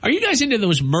 Are you guys into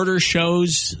those murder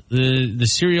shows, the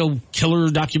serial killer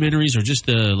documentaries, or just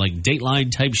the like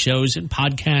Dateline type shows and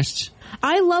podcasts?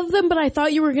 I love them, but I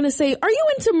thought you were going to say, are you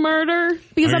into murder?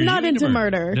 Because I'm not into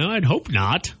murder. No, I'd hope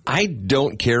not. I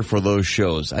don't care for those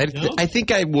shows. I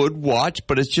think I would watch,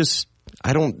 but it's just,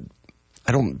 I don't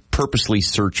purposely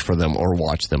search for them or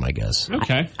watch them, I guess.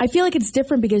 Okay. I feel like it's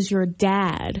different because you're a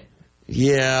dad.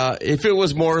 Yeah, if it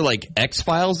was more like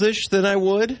X-Files-ish, then I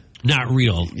would. Not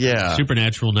real. Yeah.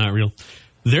 Supernatural, not real.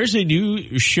 There's a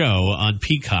new show on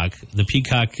Peacock, the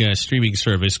Peacock streaming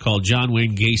service, called John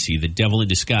Wayne Gacy, The Devil in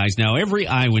Disguise. Now, every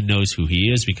Iowan knows who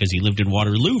he is because he lived in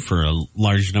Waterloo for a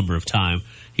large number of time.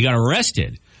 He got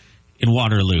arrested in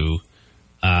Waterloo,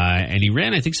 and he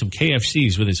ran, I think, some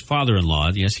KFCs with his father-in-law.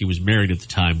 Yes, he was married at the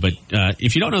time. But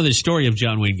if you don't know the story of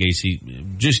John Wayne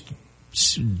Gacy, just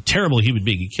terrible human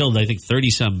being. He killed, I think,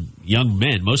 30-some young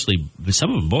men, mostly,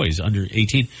 some of them boys, under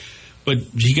 18. But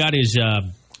he got his, I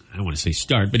don't want to say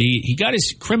start, but he got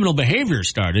his criminal behavior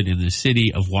started in the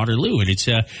city of Waterloo. And it's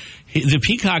the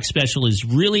Peacock special is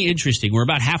really interesting. We're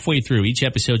about halfway through. Each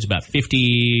episode's about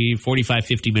 45,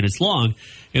 50 minutes long,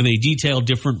 and they detail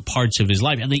different parts of his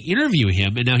life. And they interview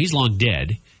him, and now he's long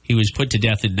dead. He was put to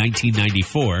death in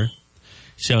 1994.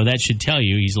 So that should tell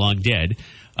you he's long dead.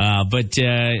 But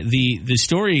the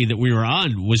story that we were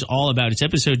on was all about, it's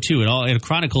episode 2. It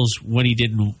chronicles what he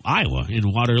did in Iowa,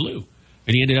 in Waterloo.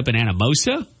 And he ended up in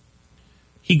Anamosa.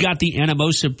 He got the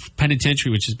Anamosa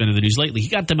Penitentiary, which has been in the news lately. He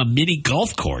got them a mini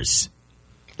golf course.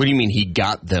 What do you mean he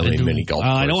got them in mini golf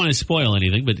course? I don't want to spoil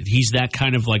anything, but he's that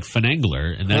kind of like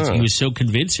finagler, and he was so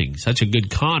convincing, such a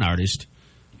good con artist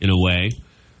in a way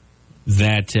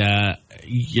that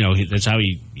that's how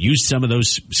he used some of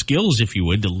those skills, if you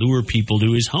would, to lure people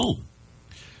to his home.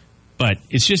 But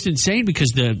it's just insane because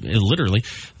the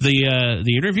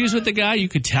interviews with the guy, you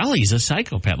could tell he's a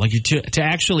psychopath. Like to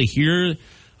actually hear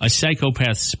a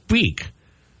psychopath speak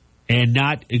and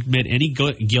not admit any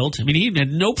guilt. I mean, he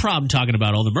had no problem talking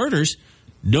about all the murders,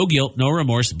 no guilt, no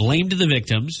remorse, blamed the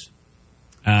victims.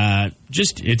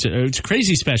 It's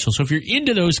crazy special. So if you're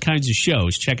into those kinds of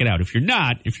shows, check it out. If you're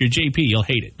not, if you're JP, you'll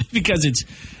hate it because it's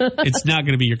not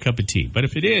going to be your cup of tea. But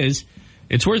if it is,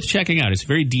 it's worth checking out. It's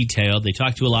very detailed. They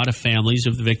talk to a lot of families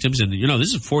of the victims, and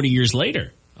this is 40 years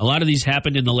later. A lot of these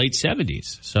happened in the late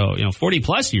 70s, so 40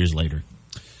 plus years later.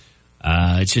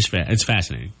 It's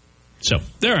fascinating. So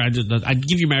there, I'd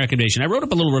give you my recommendation. I wrote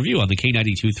up a little review on the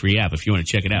K92.3 app if you want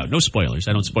to check it out. No spoilers.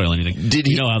 I don't spoil anything.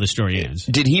 You know how the story ends.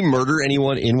 Did he murder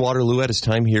anyone in Waterloo at his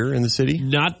time here in the city?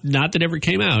 Not that ever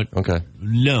came out. Okay.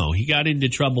 No, he got into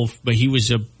trouble, but he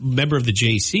was a member of the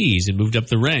JCs and moved up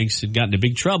the ranks and got into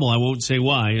big trouble. I won't say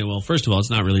why. Well, first of all, it's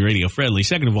not really radio friendly.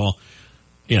 Second of all,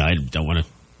 I don't want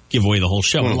to give away the whole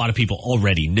show. A lot of people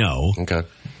already know. Okay.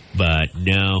 But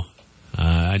no.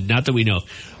 Not that we know.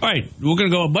 All right, we're going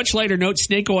to go a much lighter note.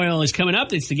 Snake Oil is coming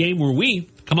up. It's the game where we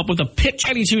come up with a pitch.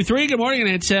 92.3, good morning. And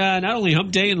it's not only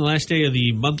hump day and the last day of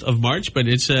the month of March, but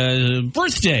it's a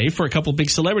birthday for a couple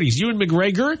big celebrities. Ewan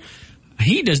McGregor,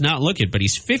 he does not look it, but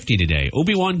he's 50 today.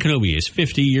 Obi-Wan Kenobi is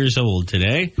 50 years old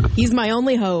today. He's my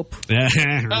only hope.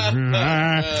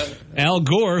 Al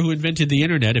Gore, who invented the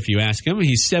internet, if you ask him,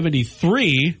 he's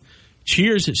 73.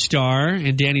 Cheers star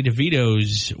and Danny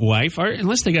DeVito's wife,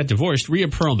 unless they got divorced, Rhea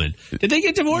Perlman. Did they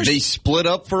get divorced? They split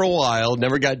up for a while,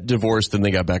 never got divorced, then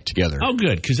they got back together. Oh,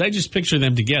 good, because I just picture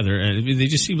them together. I mean, they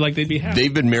just seem like they'd be happy.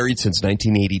 They've been married since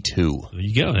 1982. There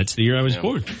you go. That's the year I was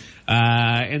born.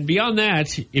 And beyond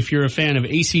that, if you're a fan of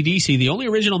AC/DC, the only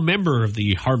original member of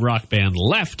the hard rock band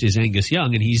left is Angus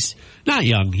Young, and he's not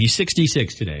young. He's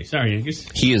 66 today. Sorry, Angus.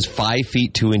 He is 5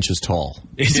 feet 2 inches tall.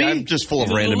 Is he? I'm just full of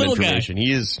random information. Guy.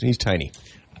 He's tiny.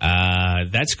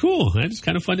 That's cool. That's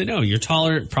kind of fun to know. You're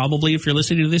taller, probably, if you're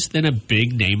listening to this, than a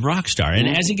big name rock star.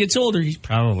 And as he gets older, he's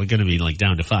probably going to be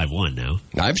down to 5'1" now.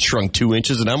 I've shrunk 2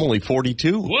 inches, and I'm only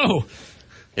 42. Whoa.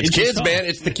 It's kids, man.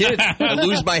 It's the kids. I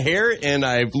lose my hair, and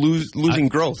I'm losing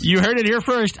growth. You heard it here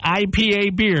first.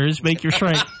 IPA beers make your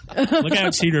shrink. Look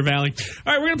out, Cedar Valley.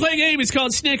 All right, we're going to play a game. It's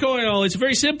called Snake Oil. It's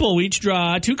very simple. We each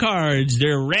draw 2 cards.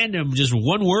 They're random, just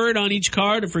one word on each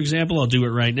card. For example, I'll do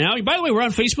it right now. By the way, we're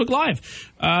on Facebook Live.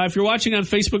 If you're watching on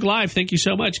Facebook Live, thank you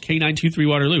so much. K923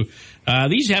 Waterloo.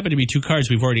 These happen to be 2 cards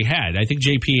we've already had. I think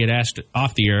JP had asked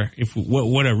off the air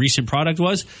what a recent product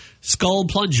was. Skull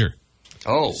Plunger.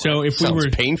 Oh, so sounds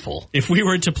painful. If we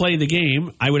were to play the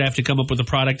game, I would have to come up with a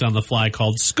product on the fly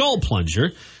called Skull Plunger.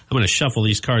 I'm going to shuffle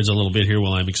these cards a little bit here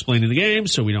while I'm explaining the game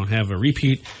so we don't have a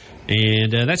repeat.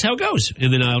 And that's how it goes.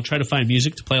 And then I'll try to find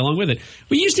music to play along with it.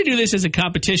 We used to do this as a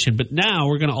competition, but now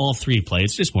we're going to all 3 play.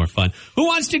 It's just more fun. Who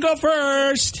wants to go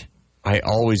first? I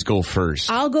always go first.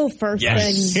 I'll go first,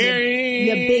 yes. then,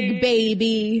 you big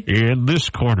baby. In this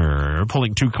corner,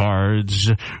 pulling 2 cards,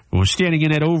 standing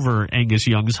in at over Angus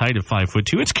Young's height of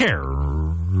 5'2", it's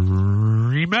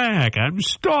Carrie Mack. I'm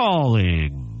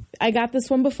stalling. I got this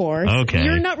one before. Okay.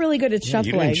 You're not really good at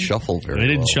shuffling. You didn't shuffle very well. I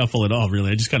didn't shuffle at all, really.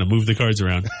 I just kind of moved the cards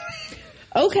around.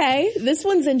 Okay, this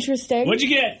one's interesting. What'd you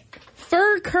get?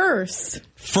 Fur curse.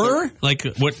 Fur? Like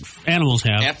what animals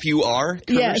have? F-U-R? Curse?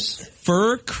 Yes.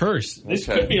 Fur curse. This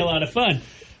could be a lot of fun.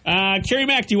 Carrie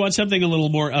Mack, do you want something a little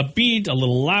more upbeat, a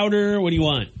little louder? What do you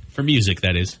want? For music,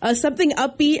 that is. Something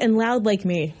upbeat and loud like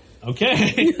me. Okay.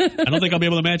 I don't think I'll be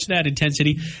able to match that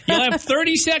intensity. You'll have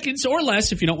 30 seconds or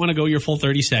less if you don't want to go your full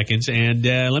 30 seconds. And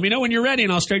let me know when you're ready,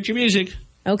 and I'll start your music.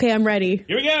 Okay, I'm ready.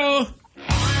 Here we go.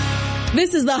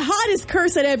 This is the hottest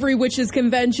curse at every witches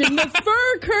convention, the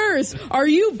fur curse. Are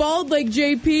you bald like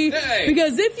JP? Hey.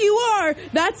 Because if you are,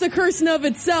 that's a curse in of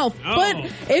itself. Oh. But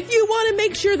if you want to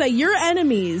make sure that your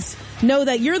enemies know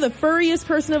that you're the furriest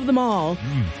person of them all,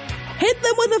 hit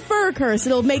them with a fur curse.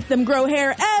 It'll make them grow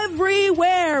hair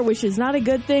everywhere, which is not a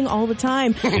good thing all the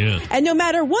time. Yeah. And no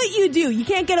matter what you do, you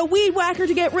can't get a weed whacker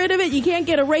to get rid of it. You can't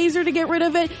get a razor to get rid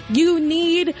of it. You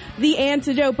need the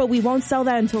antidote, but we won't sell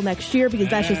that until next year because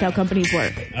that's just how companies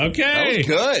work. Okay. That was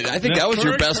good. I think that was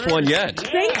your best one yet.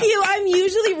 Thank you. I'm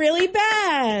usually really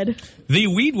bad. The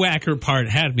weed whacker part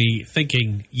had me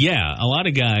thinking, yeah, a lot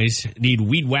of guys need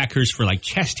weed whackers for like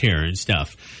chest hair and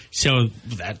stuff. So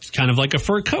that's kind of like a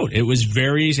fur coat. It was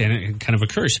very, and kind of a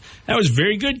curse. That was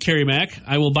very good, Carrie Mack.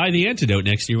 I will buy the antidote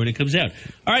next year when it comes out.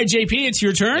 All right, JP, it's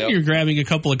your turn. Yep. You're grabbing a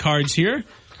couple of cards here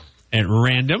at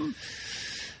random.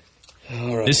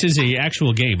 All right. This is an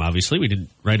actual game, obviously. We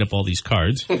didn't write up all these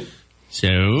cards. So.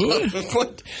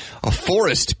 A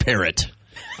forest parrot.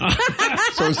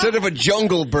 So instead of a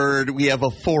jungle bird, we have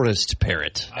a forest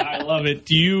parrot. I love it.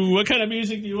 What kind of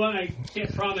music do you want? I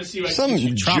can't promise you. Some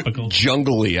tropical.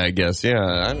 Jungly, I guess.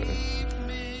 Yeah.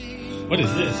 What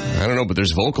is this? I don't know, but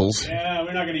there's vocals. Yeah,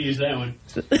 we're not going to use that one.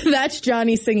 That's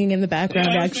Johnny singing in the background,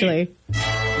 actually.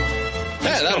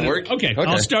 Yeah, that'll work. Okay,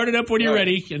 I'll start it up when you're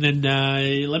ready, and then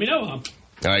let me know. All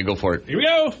right, go for it. Here we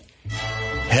go.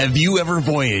 Have you ever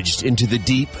voyaged into the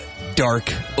deep,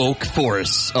 dark oak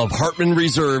forests of Hartman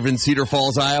Reserve in Cedar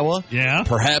Falls, Iowa? Yeah.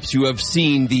 Perhaps you have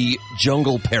seen the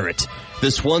jungle parrot.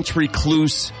 This once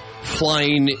recluse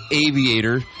flying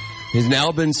aviator has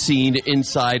now been seen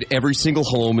inside every single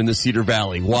home in the Cedar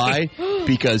Valley. Why?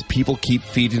 Because people keep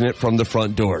feeding it from the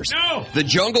front doors. No! The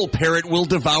jungle parrot will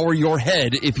devour your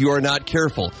head if you are not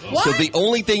careful. What? So the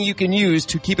only thing you can use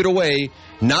to keep it away,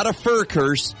 not a fur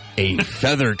curse, a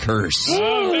feather curse.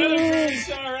 Oh, feather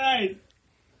curse, all right.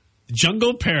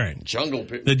 Jungle parrot. Jungle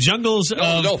parrot. The jungles of...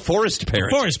 No, forest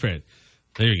parrot. Forest parrot.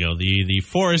 There you go. The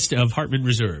forest of Hartman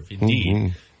Reserve, indeed.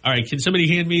 Mm-hmm. All right, can somebody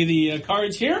hand me the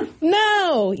cards here?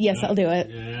 No. Yes, I'll do it.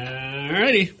 All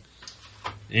righty.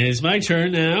 It's my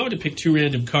turn now to pick two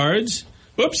random cards.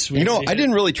 Whoops. I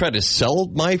didn't really try to sell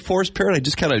my forest parrot. I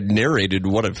just kind of narrated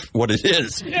what it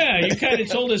is. Yeah, you kind of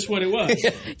told us what it was.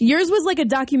 Yours was like a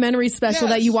documentary special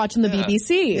that you watch on the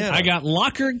BBC. Yeah. I got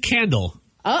locker candle.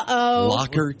 Uh-oh.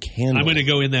 Locker candle. I'm going to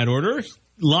go in that order.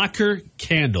 Locker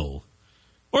candle.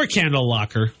 Or candle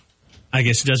locker. I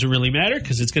guess it doesn't really matter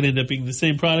because it's going to end up being the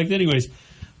same product anyways.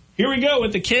 Here we go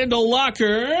with the candle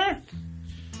locker.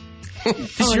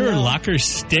 Does your locker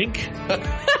stink?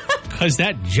 Because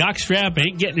that jockstrap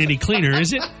ain't getting any cleaner,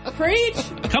 is it? Preach.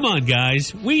 Come on,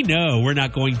 guys. We know we're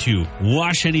not going to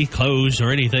wash any clothes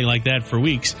or anything like that for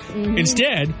weeks. Mm-hmm.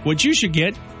 Instead, what you should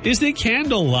get is the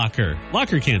candle locker.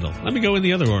 Locker candle. Let me go in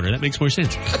the other order. That makes more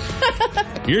sense.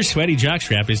 Your sweaty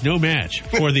jockstrap is no match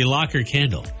for the locker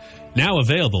candle. Now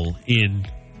available in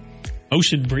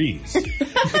Ocean Breeze.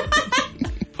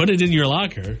 Put it in your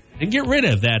locker and get rid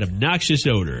of that obnoxious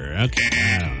odor. Okay.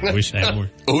 I wish I had more.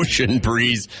 Ocean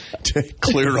Breeze to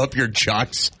clear up your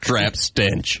jockstrap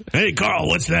stench. Hey, Carl,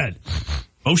 what's that?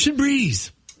 Ocean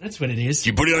Breeze. That's what it is.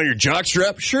 You put it on your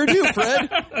jockstrap? Sure do, Fred.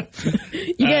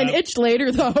 You get an itch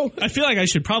later, though. I feel like I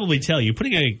should probably tell you,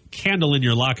 putting a candle in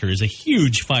your locker is a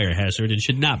huge fire hazard and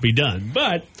should not be done.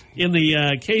 But in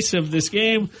the case of this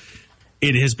game,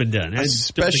 it has been done.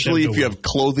 Especially if you have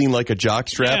clothing like a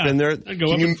jockstrap in there. I'd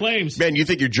go up in flames. Man, you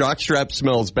think your jockstrap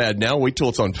smells bad now? Wait till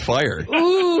it's on fire.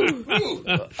 Ooh.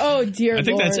 Oh, dear I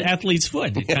think Lord. That's athlete's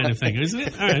foot kind of thing, isn't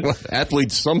it? All right.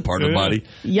 Athlete's some part of the body.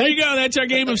 There you go. That's our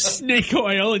game of snake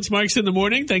oil. It's Marks in the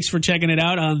Morning. Thanks for checking it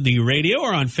out on the radio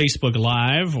or on Facebook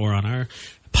Live or on our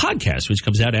podcast, which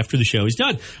comes out after the show is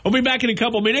done. We'll be back in a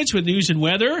couple minutes with news and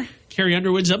weather. Carrie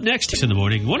Underwood's up next in the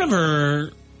morning. One of her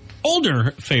older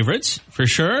favorites, for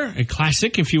sure. A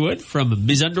classic, if you would, from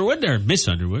Ms. Underwood, or Miss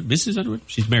Underwood. Mrs. Underwood.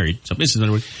 She's married, so Mrs.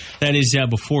 Underwood. That is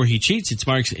Before He Cheats. It's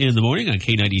Marks in the Morning on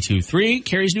K92.3.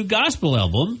 Carrie's new gospel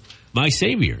album, My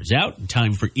Savior, is out in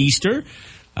time for Easter.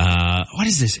 What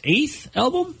is this, 8th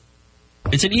album?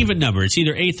 It's an even number. It's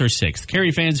either 8th or 6th.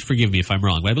 Carrie fans, forgive me if I'm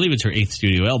wrong, but I believe it's her 8th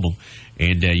studio album.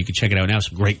 And you can check it out now.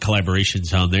 Some great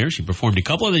collaborations on there. She performed a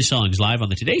couple of these songs live on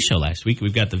the Today Show last week.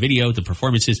 We've got the video, the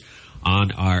performances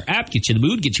on our app. Get you in the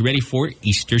mood. Get you ready for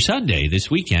Easter Sunday this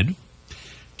weekend.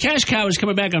 Cash Cow is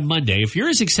coming back on Monday. If you're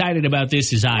as excited about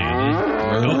this as I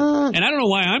am, and I don't know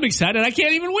why I'm excited. I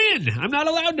can't even win. I'm not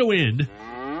allowed to win.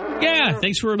 Yeah,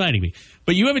 thanks for reminding me.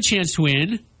 But you have a chance to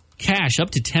win cash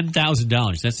up to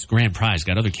 $10,000. That's the grand prize.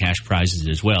 Got other cash prizes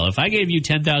as well. If I gave you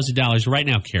 $10,000 right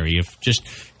now, Carrie, if just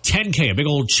 $10K, a big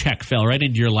old check fell right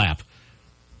into your lap,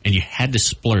 and you had to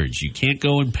splurge, you can't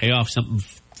go and pay off something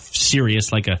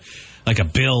serious like a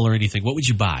bill or anything. What would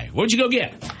you buy? What would you go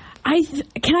get?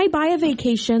 Can I buy a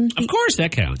vacation? Of course,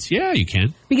 that counts. Yeah, you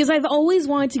can. Because I've always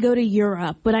wanted to go to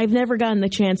Europe, but I've never gotten the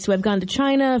chance to. I've gone to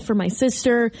China for my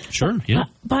sister. Sure, yeah.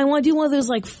 But I want to do one of those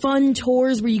like fun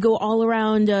tours where you go all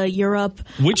around Europe.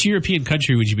 Which European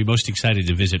country would you be most excited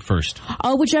to visit first?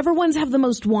 Whichever ones have the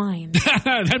most wine.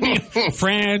 That'd be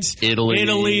France,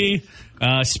 Italy.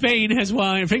 Spain has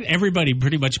wine. I think everybody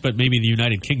pretty much, but maybe the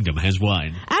United Kingdom has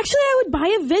wine. Actually, I would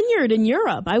buy a vineyard in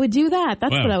Europe. I would do that.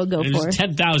 That's what I would go for. It's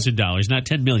 $10,000, not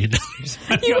 $10 million.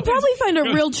 You would probably find a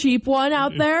real cheap one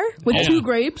out there with 2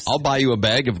 grapes. I'll buy you a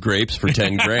bag of grapes for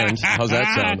 $10,000. How's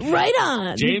that sound? Right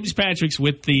on. James Patrick's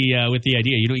with the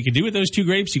idea. You know what you can do with those 2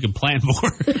 grapes? You can plant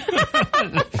more.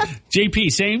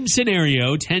 JP, same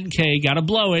scenario. $10K, got to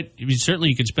blow it. I mean, certainly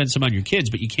you can spend some on your kids,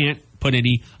 but you can't put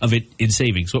any of it in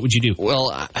savings. What would you do?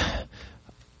 Well,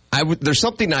 there's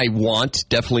something I want,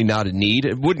 definitely not a need.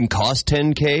 It wouldn't cost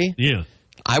 $10K. Yeah.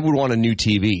 I would want a new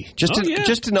TV,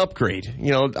 just an upgrade.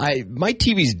 You know, my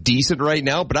TV's decent right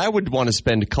now, but I would want to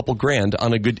spend a couple grand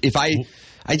on a good.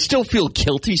 I'd still feel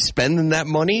guilty spending that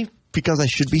money because I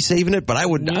should be saving it, but I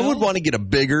would want to get a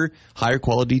bigger, higher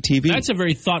quality TV. That's a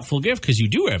very thoughtful gift because you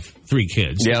do have 3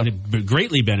 kids. Yeah, and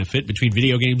greatly benefit between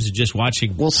video games and just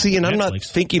watching. Well, see, and Netflix. I'm not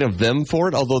thinking of them for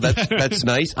it, although that's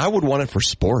nice. I would want it for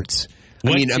sports.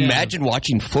 Imagine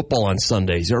watching football on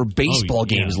Sundays or baseball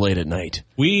games late at night.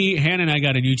 Hannah and I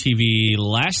got a new TV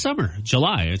last summer,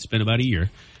 July. It's been about a year.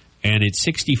 And it's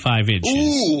 65 inches.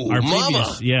 Ooh,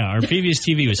 mama. Our previous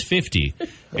TV was 50.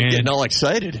 I'm getting all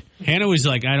excited. Hannah was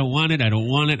like, I don't want it.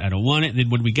 And then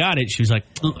when we got it, she was like,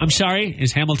 I'm sorry,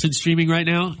 is Hamilton streaming right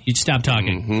now? You'd stop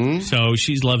talking. Mm-hmm. So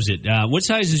she loves it. What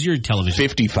size is your television?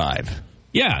 55.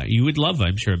 Yeah, you would love,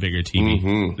 I'm sure, a bigger TV.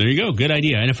 Mm-hmm. There you go. Good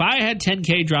idea. And if I had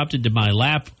 $10K dropped into my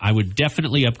lap, I would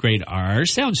definitely upgrade our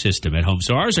sound system at home.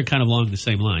 So ours are kind of along the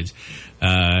same lines.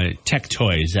 Tech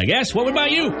toys, I guess. What about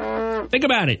you? Think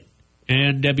about it.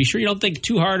 And be sure you don't think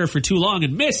too hard or for too long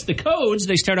and miss the codes.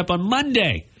 They start up on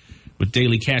Monday with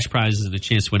daily cash prizes and a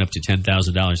chance to win up to $10,000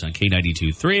 on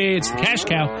K92.3. It's the Cash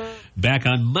Cow back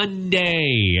on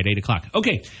Monday at 8 o'clock.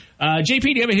 Okay. JP,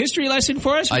 do you have a history lesson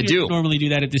for us? I do. Normally do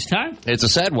that at this time. It's a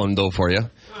sad one, though, for you.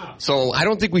 So I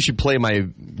don't think we should play my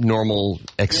normal,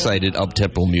 excited,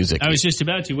 up-tempo music. I was just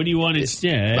about to. What do you want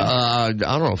instead? I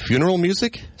don't know, funeral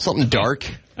music? Something dark?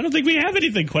 I don't think we have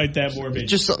anything quite that morbid.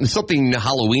 Just something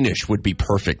Halloweenish would be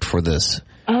perfect for this.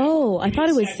 Oh, I thought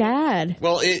it was sad.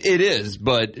 Well, it is,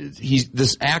 but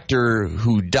this actor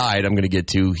who died, I'm going to get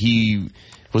to, he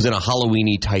was in a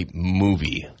Halloween-y type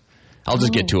movie. I'll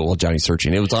just get to it while Johnny's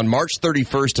searching. It was on March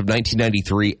 31st of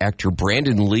 1993. Actor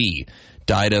Brandon Lee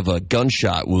died of a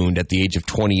gunshot wound at the age of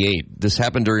 28. This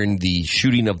happened during the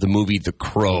shooting of the movie The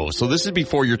Crow. So this is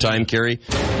before your time, Carrie,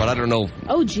 but I don't know.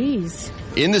 Oh, geez.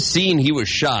 In the scene, he was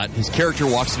shot. His character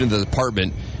walks into the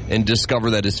apartment and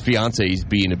discovers that his fiancée is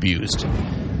being abused.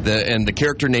 The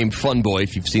character named Funboy,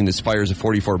 if you've seen this, fires a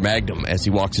 .44 Magnum as he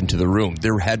walks into the room.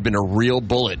 There had been a real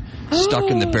bullet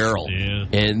stuck in the barrel,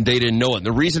 and they didn't know it.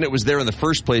 The reason it was there in the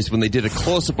first place, when they did a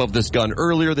close-up of this gun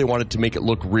earlier, they wanted to make it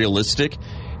look realistic,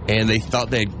 and they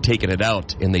thought they'd taken it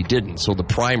out, and they didn't. So the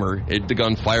primer, the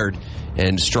gun fired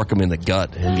and struck him in the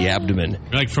gut and the abdomen.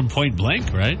 Like from point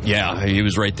blank, right? Yeah, he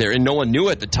was right there. And no one knew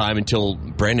at the time until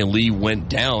Brandon Lee went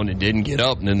down and didn't get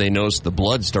up, and then they noticed the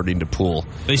blood starting to pool.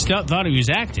 They still thought he was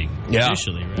acting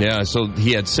initially, right? Yeah, so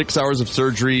he had 6 hours of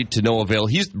surgery to no avail.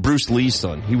 He's Bruce Lee's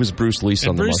son. He was Bruce Lee's son.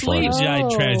 And Bruce Lee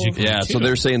died tragically. Yeah, too. So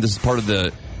they're saying this is part of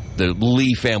the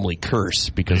Lee family curse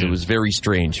because it was very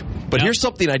strange. But here's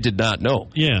something I did not know.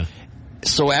 Yeah.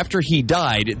 So after he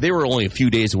died, they were only a few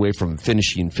days away from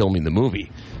finishing filming the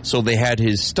movie. So they had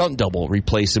his stunt double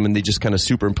replace him, and they just kind of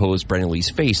superimposed Brandon Lee's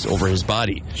face over his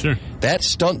body. Sure. That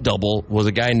stunt double was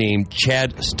a guy named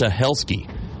Chad Stahelski,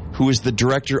 who is the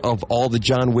director of all the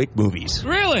John Wick movies.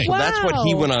 Really? So that's what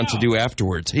he went on to do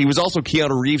afterwards. He was also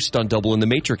Keanu Reeves' stunt double in the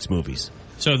Matrix movies.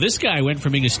 So this guy went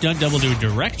from being a stunt double to a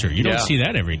director. You don't see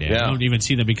that every day. Yeah. You don't even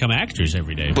see them become actors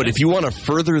every day. But if you want to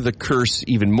further the curse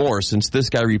even more, since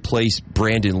this guy replaced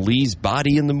Brandon Lee's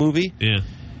body in the movie,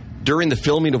 during the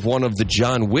filming of one of the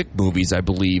John Wick movies, I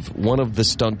believe, one of the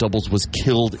stunt doubles was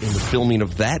killed in the filming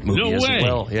of that movie as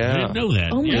well. Yeah. I didn't know that.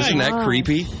 Oh, Isn't that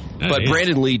creepy? But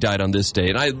Brandon Lee died on this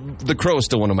day. And The Crow is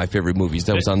still one of my favorite movies.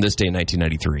 That was on this day in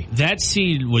 1993. That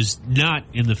scene was not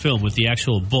in the film with the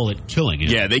actual bullet killing him.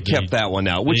 Yeah, they kept that one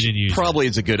out, which probably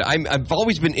is a good... I've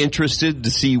always been interested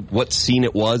to see what scene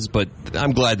it was, but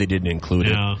I'm glad they didn't include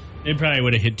it. No, it probably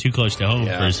would have hit too close to home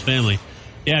for his family.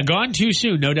 Yeah, gone too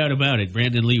soon, no doubt about it.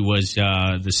 Brandon Lee was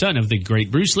the son of the great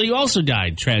Bruce Lee, who also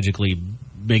died tragically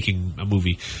making a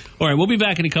movie. All right, we'll be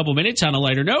back in a couple minutes on a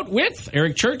lighter note with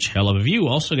Eric Church. Hell of a view.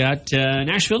 Also got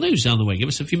Nashville news on the way. Give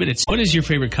us a few minutes. What is your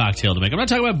favorite cocktail to make? I'm not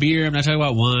talking about beer. I'm not talking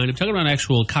about wine. I'm talking about an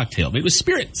actual cocktail made with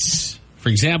spirits. For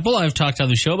example, I've talked on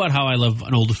the show about how I love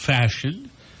an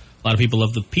old-fashioned. A lot of people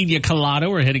love the pina colada.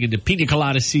 We're heading into pina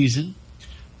colada season.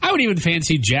 I would even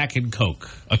fancy Jack and Coke,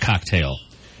 a cocktail.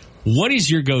 What is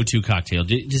your go-to cocktail?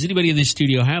 Does anybody in this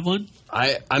studio have one?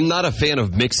 I'm not a fan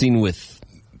of mixing with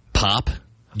pop.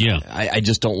 Yeah. I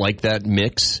just don't like that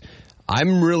mix.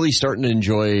 I'm really starting to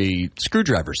enjoy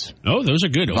screwdrivers. Oh, those are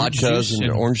good. Vodkas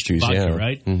and orange juice, vodka, yeah.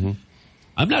 Right? Mm-hmm.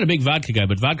 I'm not a big vodka guy,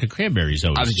 but vodka cranberries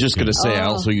always. I was just going to say, I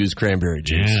also use cranberry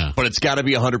juice. Yeah. But it's got to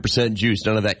be 100% juice,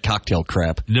 none of that cocktail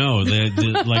crap. No,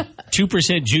 the like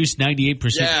 2% juice,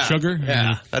 98% sugar.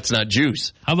 Yeah, that's not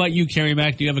juice. How about you, Carrie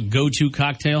Mack? Do you have a go-to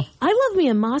cocktail? I love me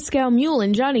a Moscow Mule,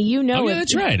 and Johnny, you know it.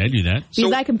 That's right. I do that.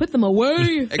 Because I can put them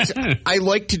away. I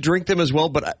like to drink them as well,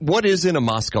 but what is in a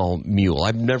Moscow Mule?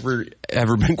 I've never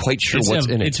ever been quite sure what's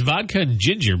in it. It's vodka and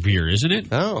ginger beer, isn't it?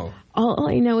 Oh. All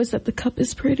I know is that the cup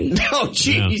is pretty. Oh,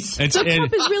 jeez. The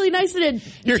cup is really nice and it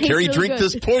Here, tastes Carrie, really drink good.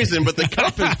 this poison, but the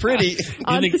cup is pretty.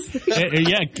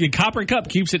 The copper cup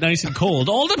keeps it nice and cold.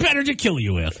 All the better to kill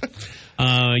you with.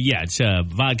 It's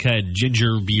vodka and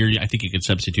ginger beer. I think you can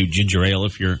substitute ginger ale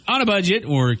if you're on a budget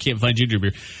or can't find ginger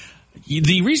beer.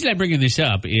 The reason I'm bringing this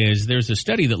up is there's a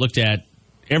study that looked at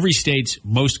every state's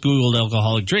most Googled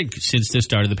alcoholic drink since the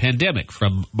start of the pandemic,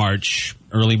 from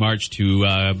early March to,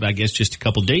 I guess, just a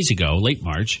couple days ago, late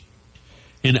March.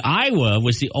 And Iowa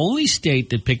was the only state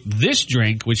that picked this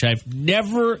drink, which I've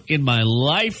never in my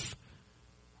life,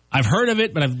 I've heard of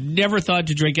it, but I've never thought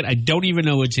to drink it. I don't even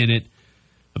know what's in it.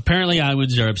 Apparently,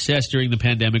 Iowans are obsessed during the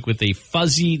pandemic with a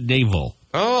fuzzy navel.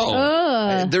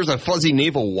 Oh, there's a fuzzy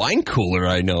navel wine cooler,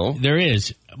 I know. There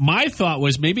is. My thought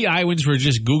was maybe Iowans were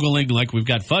just Googling like we've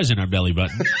got fuzz in our belly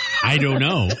button. I don't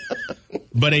know.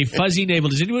 But a fuzzy navel.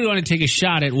 Does anybody want to take a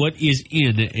shot at what is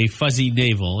in a fuzzy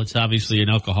navel? It's obviously an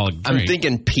alcoholic drink. I'm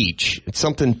thinking peach. It's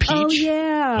something peach. Oh,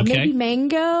 yeah. Okay. Maybe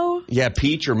mango? Yeah,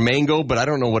 peach or mango, but I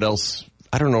don't know what else.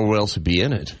 I don't know what else would be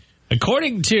in it.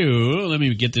 According to, let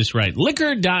me get this right,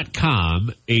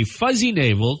 liquor.com, a fuzzy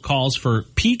navel calls for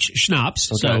peach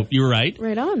schnapps. Okay. So you were right.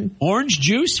 Right on. Orange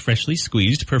juice, freshly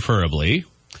squeezed, preferably.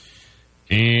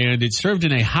 And it's served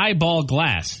in a highball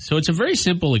glass. So it's a very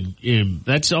simple,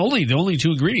 that's the only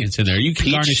two ingredients in there. You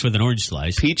can garnish with an orange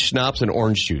slice. Peach schnapps and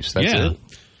orange juice. That's it.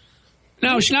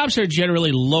 Now, schnapps are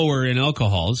generally lower in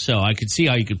alcohol, so I could see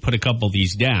how you could put a couple of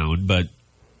these down, but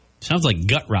sounds like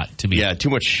gut rot to me. Yeah, too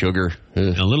much sugar. A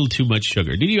little too much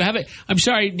sugar. Do you have it? I'm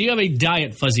sorry, do you have a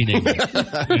diet fuzzy navel?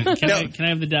 Can I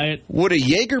have the diet? Would a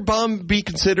Jägerbomb be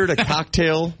considered a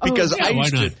cocktail? Because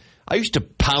I used to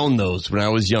pound those when I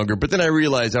was younger, but then I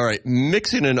realized, all right,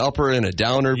 mixing an upper and a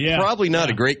downer, probably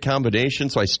not a great combination,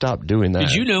 so I stopped doing that.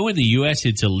 Did you know in the U.S.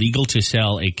 it's illegal to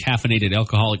sell a caffeinated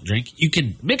alcoholic drink? You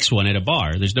can mix one at a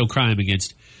bar. There's no crime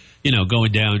against,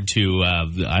 going down to,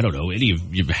 I don't know, any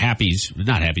of your Harry's,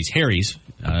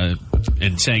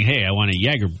 and saying, hey, I want a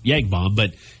Jägerbomb,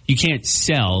 but you can't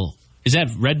sell. Is that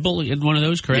Red Bull in one of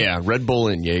those, correct? Yeah, Red Bull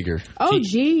and Jaeger. Oh,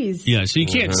 geez. Yeah, so you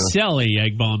can't sell a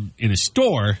Jägerbomb in a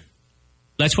store.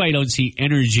 That's why you don't see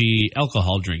energy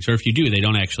alcohol drinks. Or if you do, they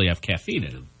don't actually have caffeine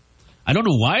in them. I don't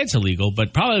know why it's illegal,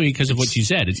 but probably because of what you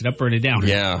said. It's an upper and a downer.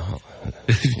 Yeah.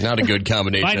 Not a good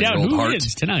combination. Find out who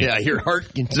wins tonight. Yeah, your heart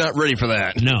is not ready for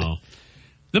that. No.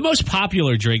 The most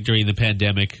popular drink during the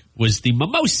pandemic was the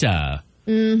mimosa.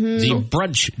 Mm-hmm. The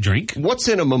brunch drink. What's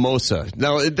in a mimosa?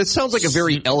 Now, that sounds like a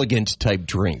very elegant type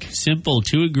drink. Simple,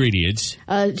 2 ingredients.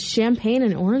 Champagne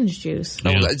and orange juice.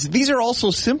 Yeah. These are also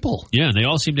simple. Yeah, they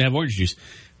all seem to have orange juice.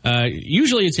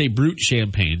 Usually it's a brut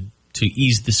champagne to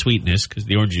ease the sweetness because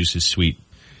the orange juice is sweet.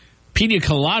 Pina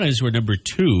coladas were number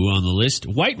 2 on the list.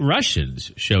 White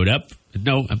Russians showed up.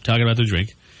 No, I'm talking about the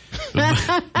drink.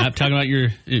 Not talking about your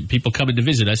people coming to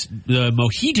visit us. The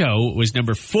mojito was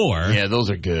number 4. Yeah, those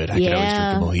are good. I can always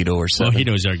drink a mojito or 7.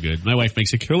 Mojitos are good. My wife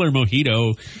makes a killer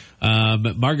mojito.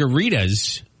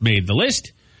 Margaritas made the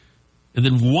list. And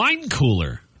then wine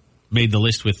cooler made the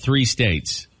list with 3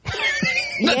 states.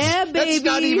 Yeah, baby. That's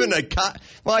not even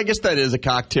well, I guess that is a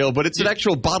cocktail, but it's an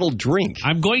actual bottled drink.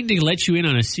 I'm going to let you in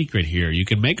on a secret here. You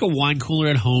can make a wine cooler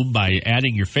at home by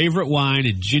adding your favorite wine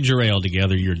and ginger ale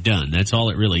together. You're done. That's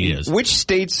all it really is. Which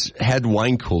states had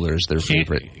wine coolers their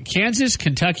favorite? Kansas,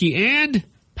 Kentucky, and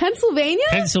Pennsylvania?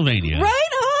 Pennsylvania. Right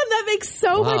on. That makes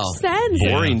so much sense.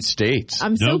 Boring states.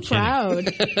 I'm so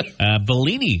proud.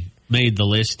 Bellini made the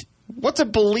list. What's a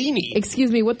Bellini? Excuse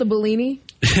me, what the Bellini?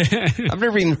 I've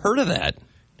never even heard of that.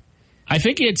 I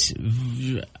think it's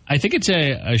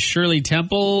a Shirley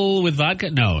Temple with vodka.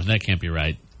 No, that can't be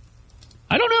right.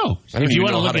 I don't know. If you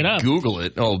want to look it up, Google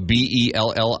it. Oh, Bellini.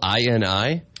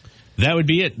 That would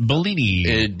be it. Bellini.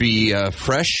 It'd be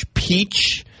fresh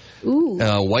peach,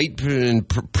 white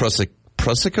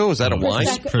Prosecco. Is that a wine?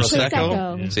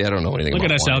 Prosecco. Yeah. See, I don't know anything. Look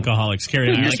about at us wine. alcoholics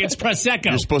carrying on like it's Prosecco.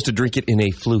 You're supposed to drink it in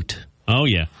a flute. Oh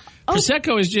yeah.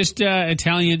 Prosecco is just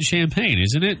Italian champagne,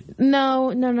 isn't it?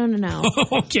 No.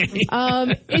 Okay.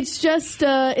 It's just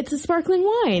it's a sparkling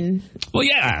wine. Well,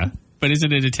 yeah, but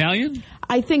isn't it Italian?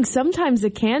 I think sometimes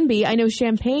it can be. I know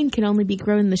champagne can only be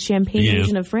grown in the Champagne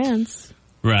region of France.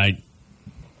 Right.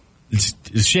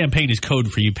 Champagne is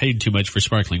code for you paid too much for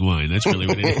sparkling wine. That's really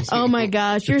what it is. Oh my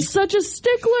gosh, you're such a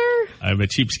stickler. I'm a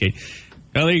cheapskate.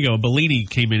 Oh, there you go. Bellini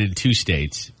came in 2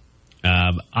 states.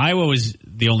 Iowa was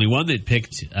the only one that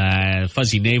picked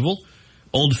Fuzzy Navel.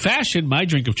 Old Fashioned, my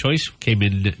drink of choice, came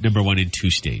in number 1 in 2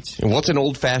 states. And what's an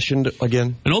Old Fashioned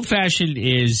again? An Old Fashioned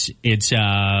it's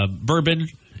bourbon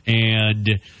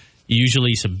and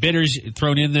usually some bitters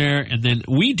thrown in there. And then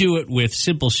we do it with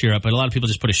simple syrup, but a lot of people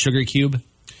just put a sugar cube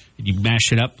and you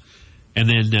mash it up and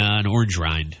then an orange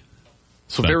rind.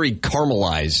 So very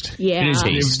caramelized. Yeah.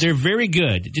 They're very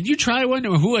good. Did you try one?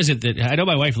 Or who was it that... I know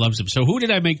my wife loves them. So who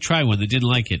did I make try one that didn't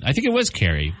like it? I think it was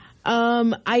Carrie.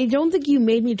 I don't think you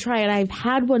made me try it. I've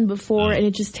had one before, and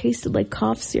it just tasted like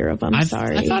cough syrup. I'm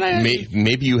sorry. I thought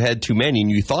maybe you had too many,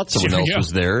 and you thought someone else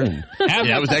was there, and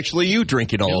that was actually you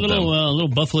drinking all of them. A little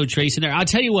Buffalo Trace in there. I'll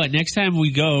tell you what. Next time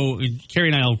we go,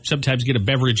 Carrie and I will sometimes get a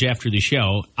beverage after the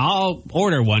show. I'll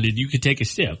order one, and you can take a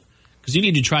sip. Because you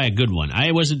need to try a good one.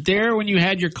 I wasn't there when you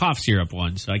had your cough syrup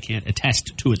one, so I can't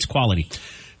attest to its quality.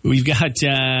 We've got,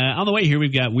 on the way here,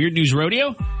 we've got Weird News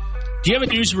Rodeo. Do you have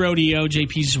a news rodeo?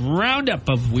 JP's roundup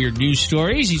of weird news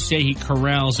stories. You say he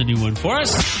corrals a new one for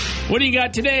us. What do you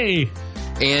got today?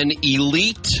 An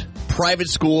elite private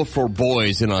school for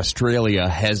boys in Australia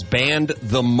has banned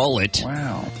the mullet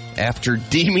after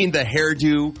deeming the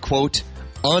hairdo, quote,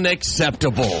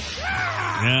 unacceptable.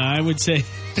 I would say...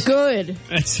 Good.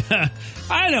 That's,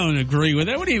 I don't agree with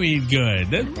that. What do you mean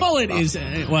good? The mullet is,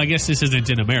 well, I guess this isn't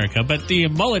in America, but the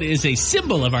mullet is a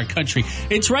symbol of our country.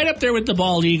 It's right up there with the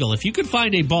bald eagle. If you could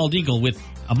find a bald eagle with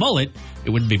a mullet, it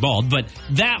wouldn't be bald, but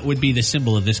that would be the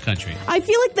symbol of this country. I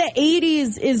feel like the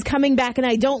 80s is coming back, and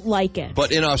I don't like it.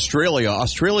 But in Australia,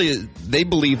 they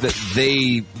believe that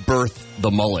they birthed the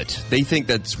mullet. They think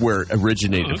that's where it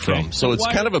originated from. So it's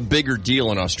kind of a bigger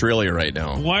deal in Australia right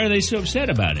now. Why are they so upset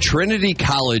about it? Trinity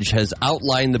College has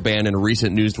outlined the ban in a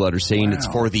recent newsletter, saying it's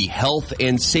for the health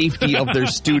and safety of their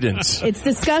students. It's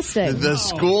disgusting. The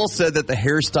school said that the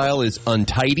hairstyle is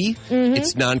untidy,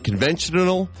 it's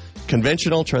non-conventional,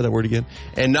 try that word again,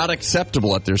 and not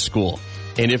acceptable at their school.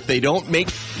 And if they don't meet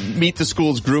the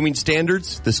school's grooming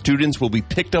standards, the students will be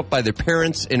picked up by their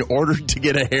parents in order to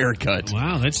get a haircut.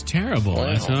 Wow, that's terrible.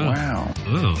 Wow.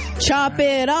 Oh. Chop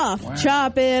it off.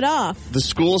 Chop it off. The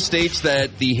school states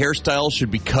that the hairstyle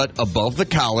should be cut above the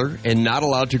collar and not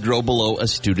allowed to grow below a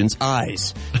student's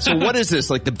eyes. So what is this?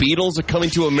 Like the Beatles are coming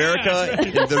to America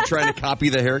and they're trying to copy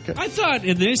the haircut? I thought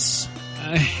in this...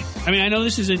 I know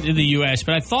this isn't in the U.S.,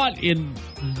 but I thought in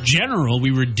general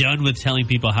we were done with telling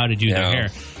people how to do their hair.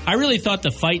 I really thought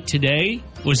the fight today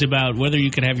was about whether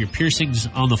you could have your piercings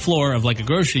on the floor of like a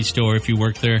grocery store if you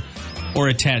work there or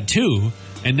a tattoo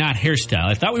and not hairstyle.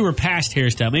 I thought we were past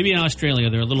hairstyle. Maybe in Australia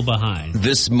they're a little behind.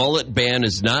 This mullet ban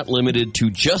is not limited to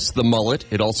just the mullet.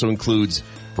 It also includes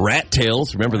rat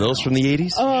tails. Remember those from the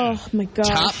 80s? Oh, my God.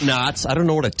 Top knots. I don't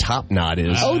know what a top knot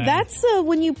is. Oh, that's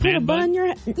when you put a bun on your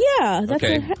head. Yeah. That's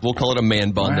okay. We'll call it a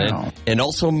man bun then. And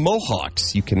also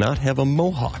mohawks. You cannot have a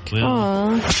mohawk.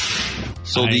 Well,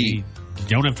 so you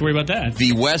don't have to worry about that.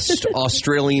 The West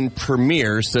Australian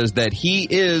Premier says that he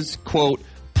is, quote,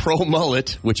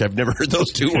 pro-mullet, which I've never heard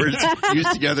those two words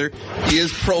used together. He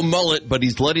is pro-mullet, but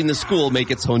he's letting the school make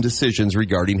its own decisions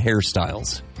regarding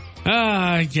hairstyles.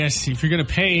 I guess if you're going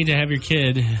to pay to have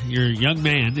your young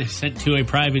man sent to a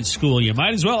private school, you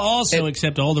might as well also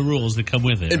accept all the rules that come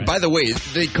with it. And by the way,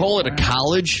 they call it a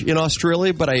college in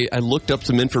Australia, but I looked up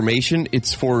some information.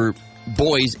 It's for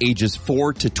boys ages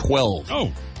 4 to 12.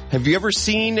 Oh. Have you ever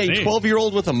seen a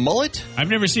 12-year-old with a mullet? I've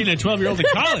never seen a 12-year-old in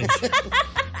college.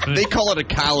 They call it a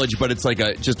college, but it's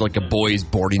just like a boys'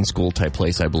 boarding school type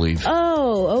place, I believe.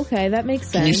 Oh, okay. That makes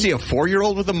sense. Can you see a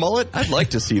 4-year-old with a mullet? I'd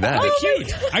like to see that.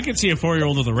 Cute. I could see a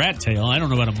 4-year-old with a rat tail. I don't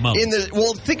know about a mullet.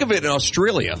 Well, think of it in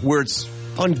Australia, where it's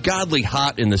ungodly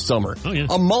hot in the summer. Oh, yeah.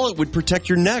 A mullet would protect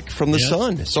your neck from the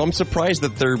sun. So I'm surprised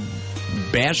that they're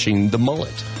bashing the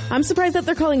mullet. I'm surprised that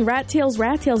they're calling rat tails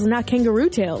and not kangaroo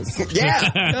tails.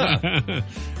 Yeah.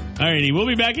 Alrighty, we'll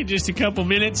be back in just a couple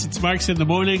minutes. It's Marks in the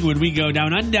Morning when we go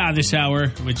down under this hour,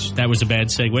 which that was a bad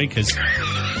segue because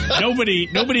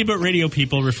nobody but radio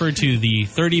people refer to the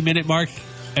 30-minute mark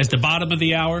as the bottom of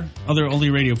the hour. Only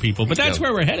radio people. But that's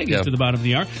where we're heading is to the bottom of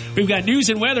the hour. We've got news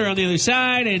and weather on the other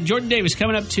side, and Jordan Davis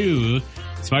coming up too.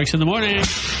 It's Marks in the Morning,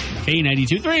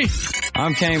 K92.3.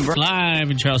 I'm Kane Brown.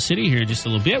 Live in Charles City here in just a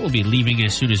little bit. We'll be leaving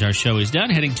as soon as our show is done,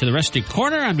 heading to the Rustic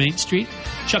Corner on Main Street,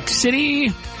 Chuck City.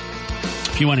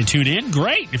 If you want to tune in,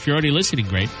 great. If you're already listening,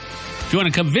 great. If you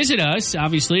want to come visit us,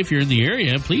 obviously, if you're in the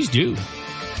area, please do.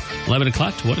 11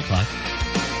 o'clock to 1 o'clock.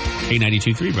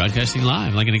 K92.3 broadcasting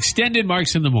live, like an extended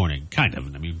Marks in the Morning. Kind of.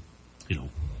 I mean,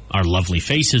 our lovely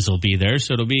faces will be there,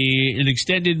 so it'll be an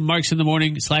extended Marks in the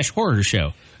Morning / horror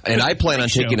show. And I plan on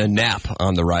taking a nap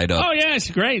on the ride up. Oh, yeah,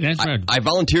 it's great. That's right. I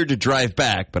volunteered to drive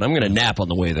back, but I'm going to nap on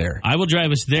the way there. I will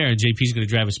drive us there, and JP's going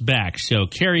to drive us back. So,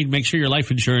 Carrie, make sure your life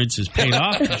insurance is paid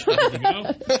off.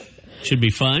 Should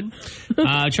be fun.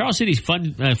 Charles City's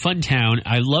fun town.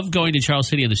 I love going to Charles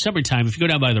City in the summertime. If you go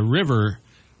down by the river,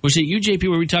 was it you, JP,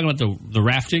 were we talking about the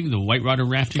rafting, the whitewater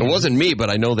rafting? It wasn't me,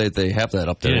 but I know that they have that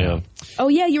up there. Yeah. Oh,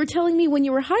 yeah, you were telling me when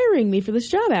you were hiring me for this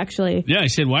job, actually. Yeah, I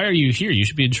said, why are you here? You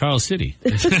should be in Charles City.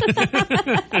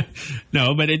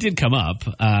 No, but it did come up.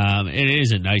 It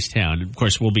is a nice town. Of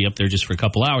course, we'll be up there just for a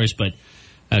couple hours, but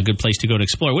a good place to go to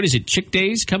explore. What is it, Chick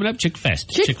Days coming up? Chick Fest.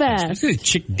 Chick Fest. I said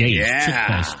Chick Days. Yeah. Chick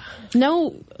Fest.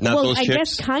 No, Not well, those I chicks?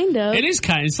 guess kind of. It is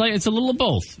kind. It's a little of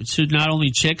both. It's not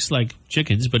only chicks like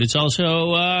chickens, but it's also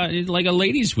like a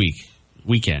ladies'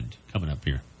 weekend coming up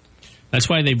here. That's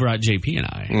why they brought JP and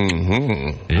I.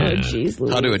 Mm-hmm. Yeah. Oh, jeez,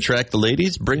 Louise. How to attract the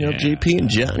ladies? Bring up JP and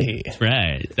Johnny. That's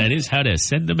right. That is how to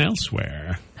send them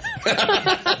elsewhere.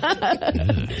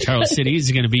 Charles City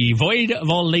is going to be void of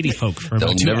all lady folk for They'll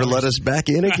about 2 never hours. let us back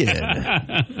in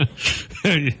again.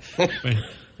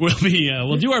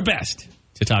 We'll do our best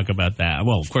to talk about that.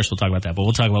 Well, of course we'll talk about that, but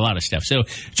we'll talk about a lot of stuff. So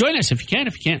join us if you can.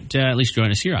 If you can't, at least join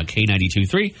us here on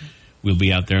K92.3. We'll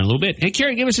be out there in a little bit. Hey,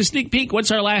 Carrie, give us a sneak peek.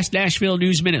 What's our last Nashville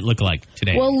News Minute look like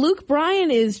today? Well, Luke Bryan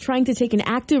is trying to take an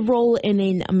active role in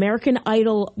an American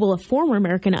Idol, a former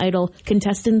American Idol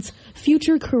contestant's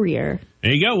future career.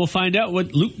 There you go. We'll find out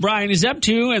what Luke Bryan is up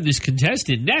to and this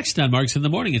contestant next on Marks in the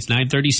Morning. It's 9:36.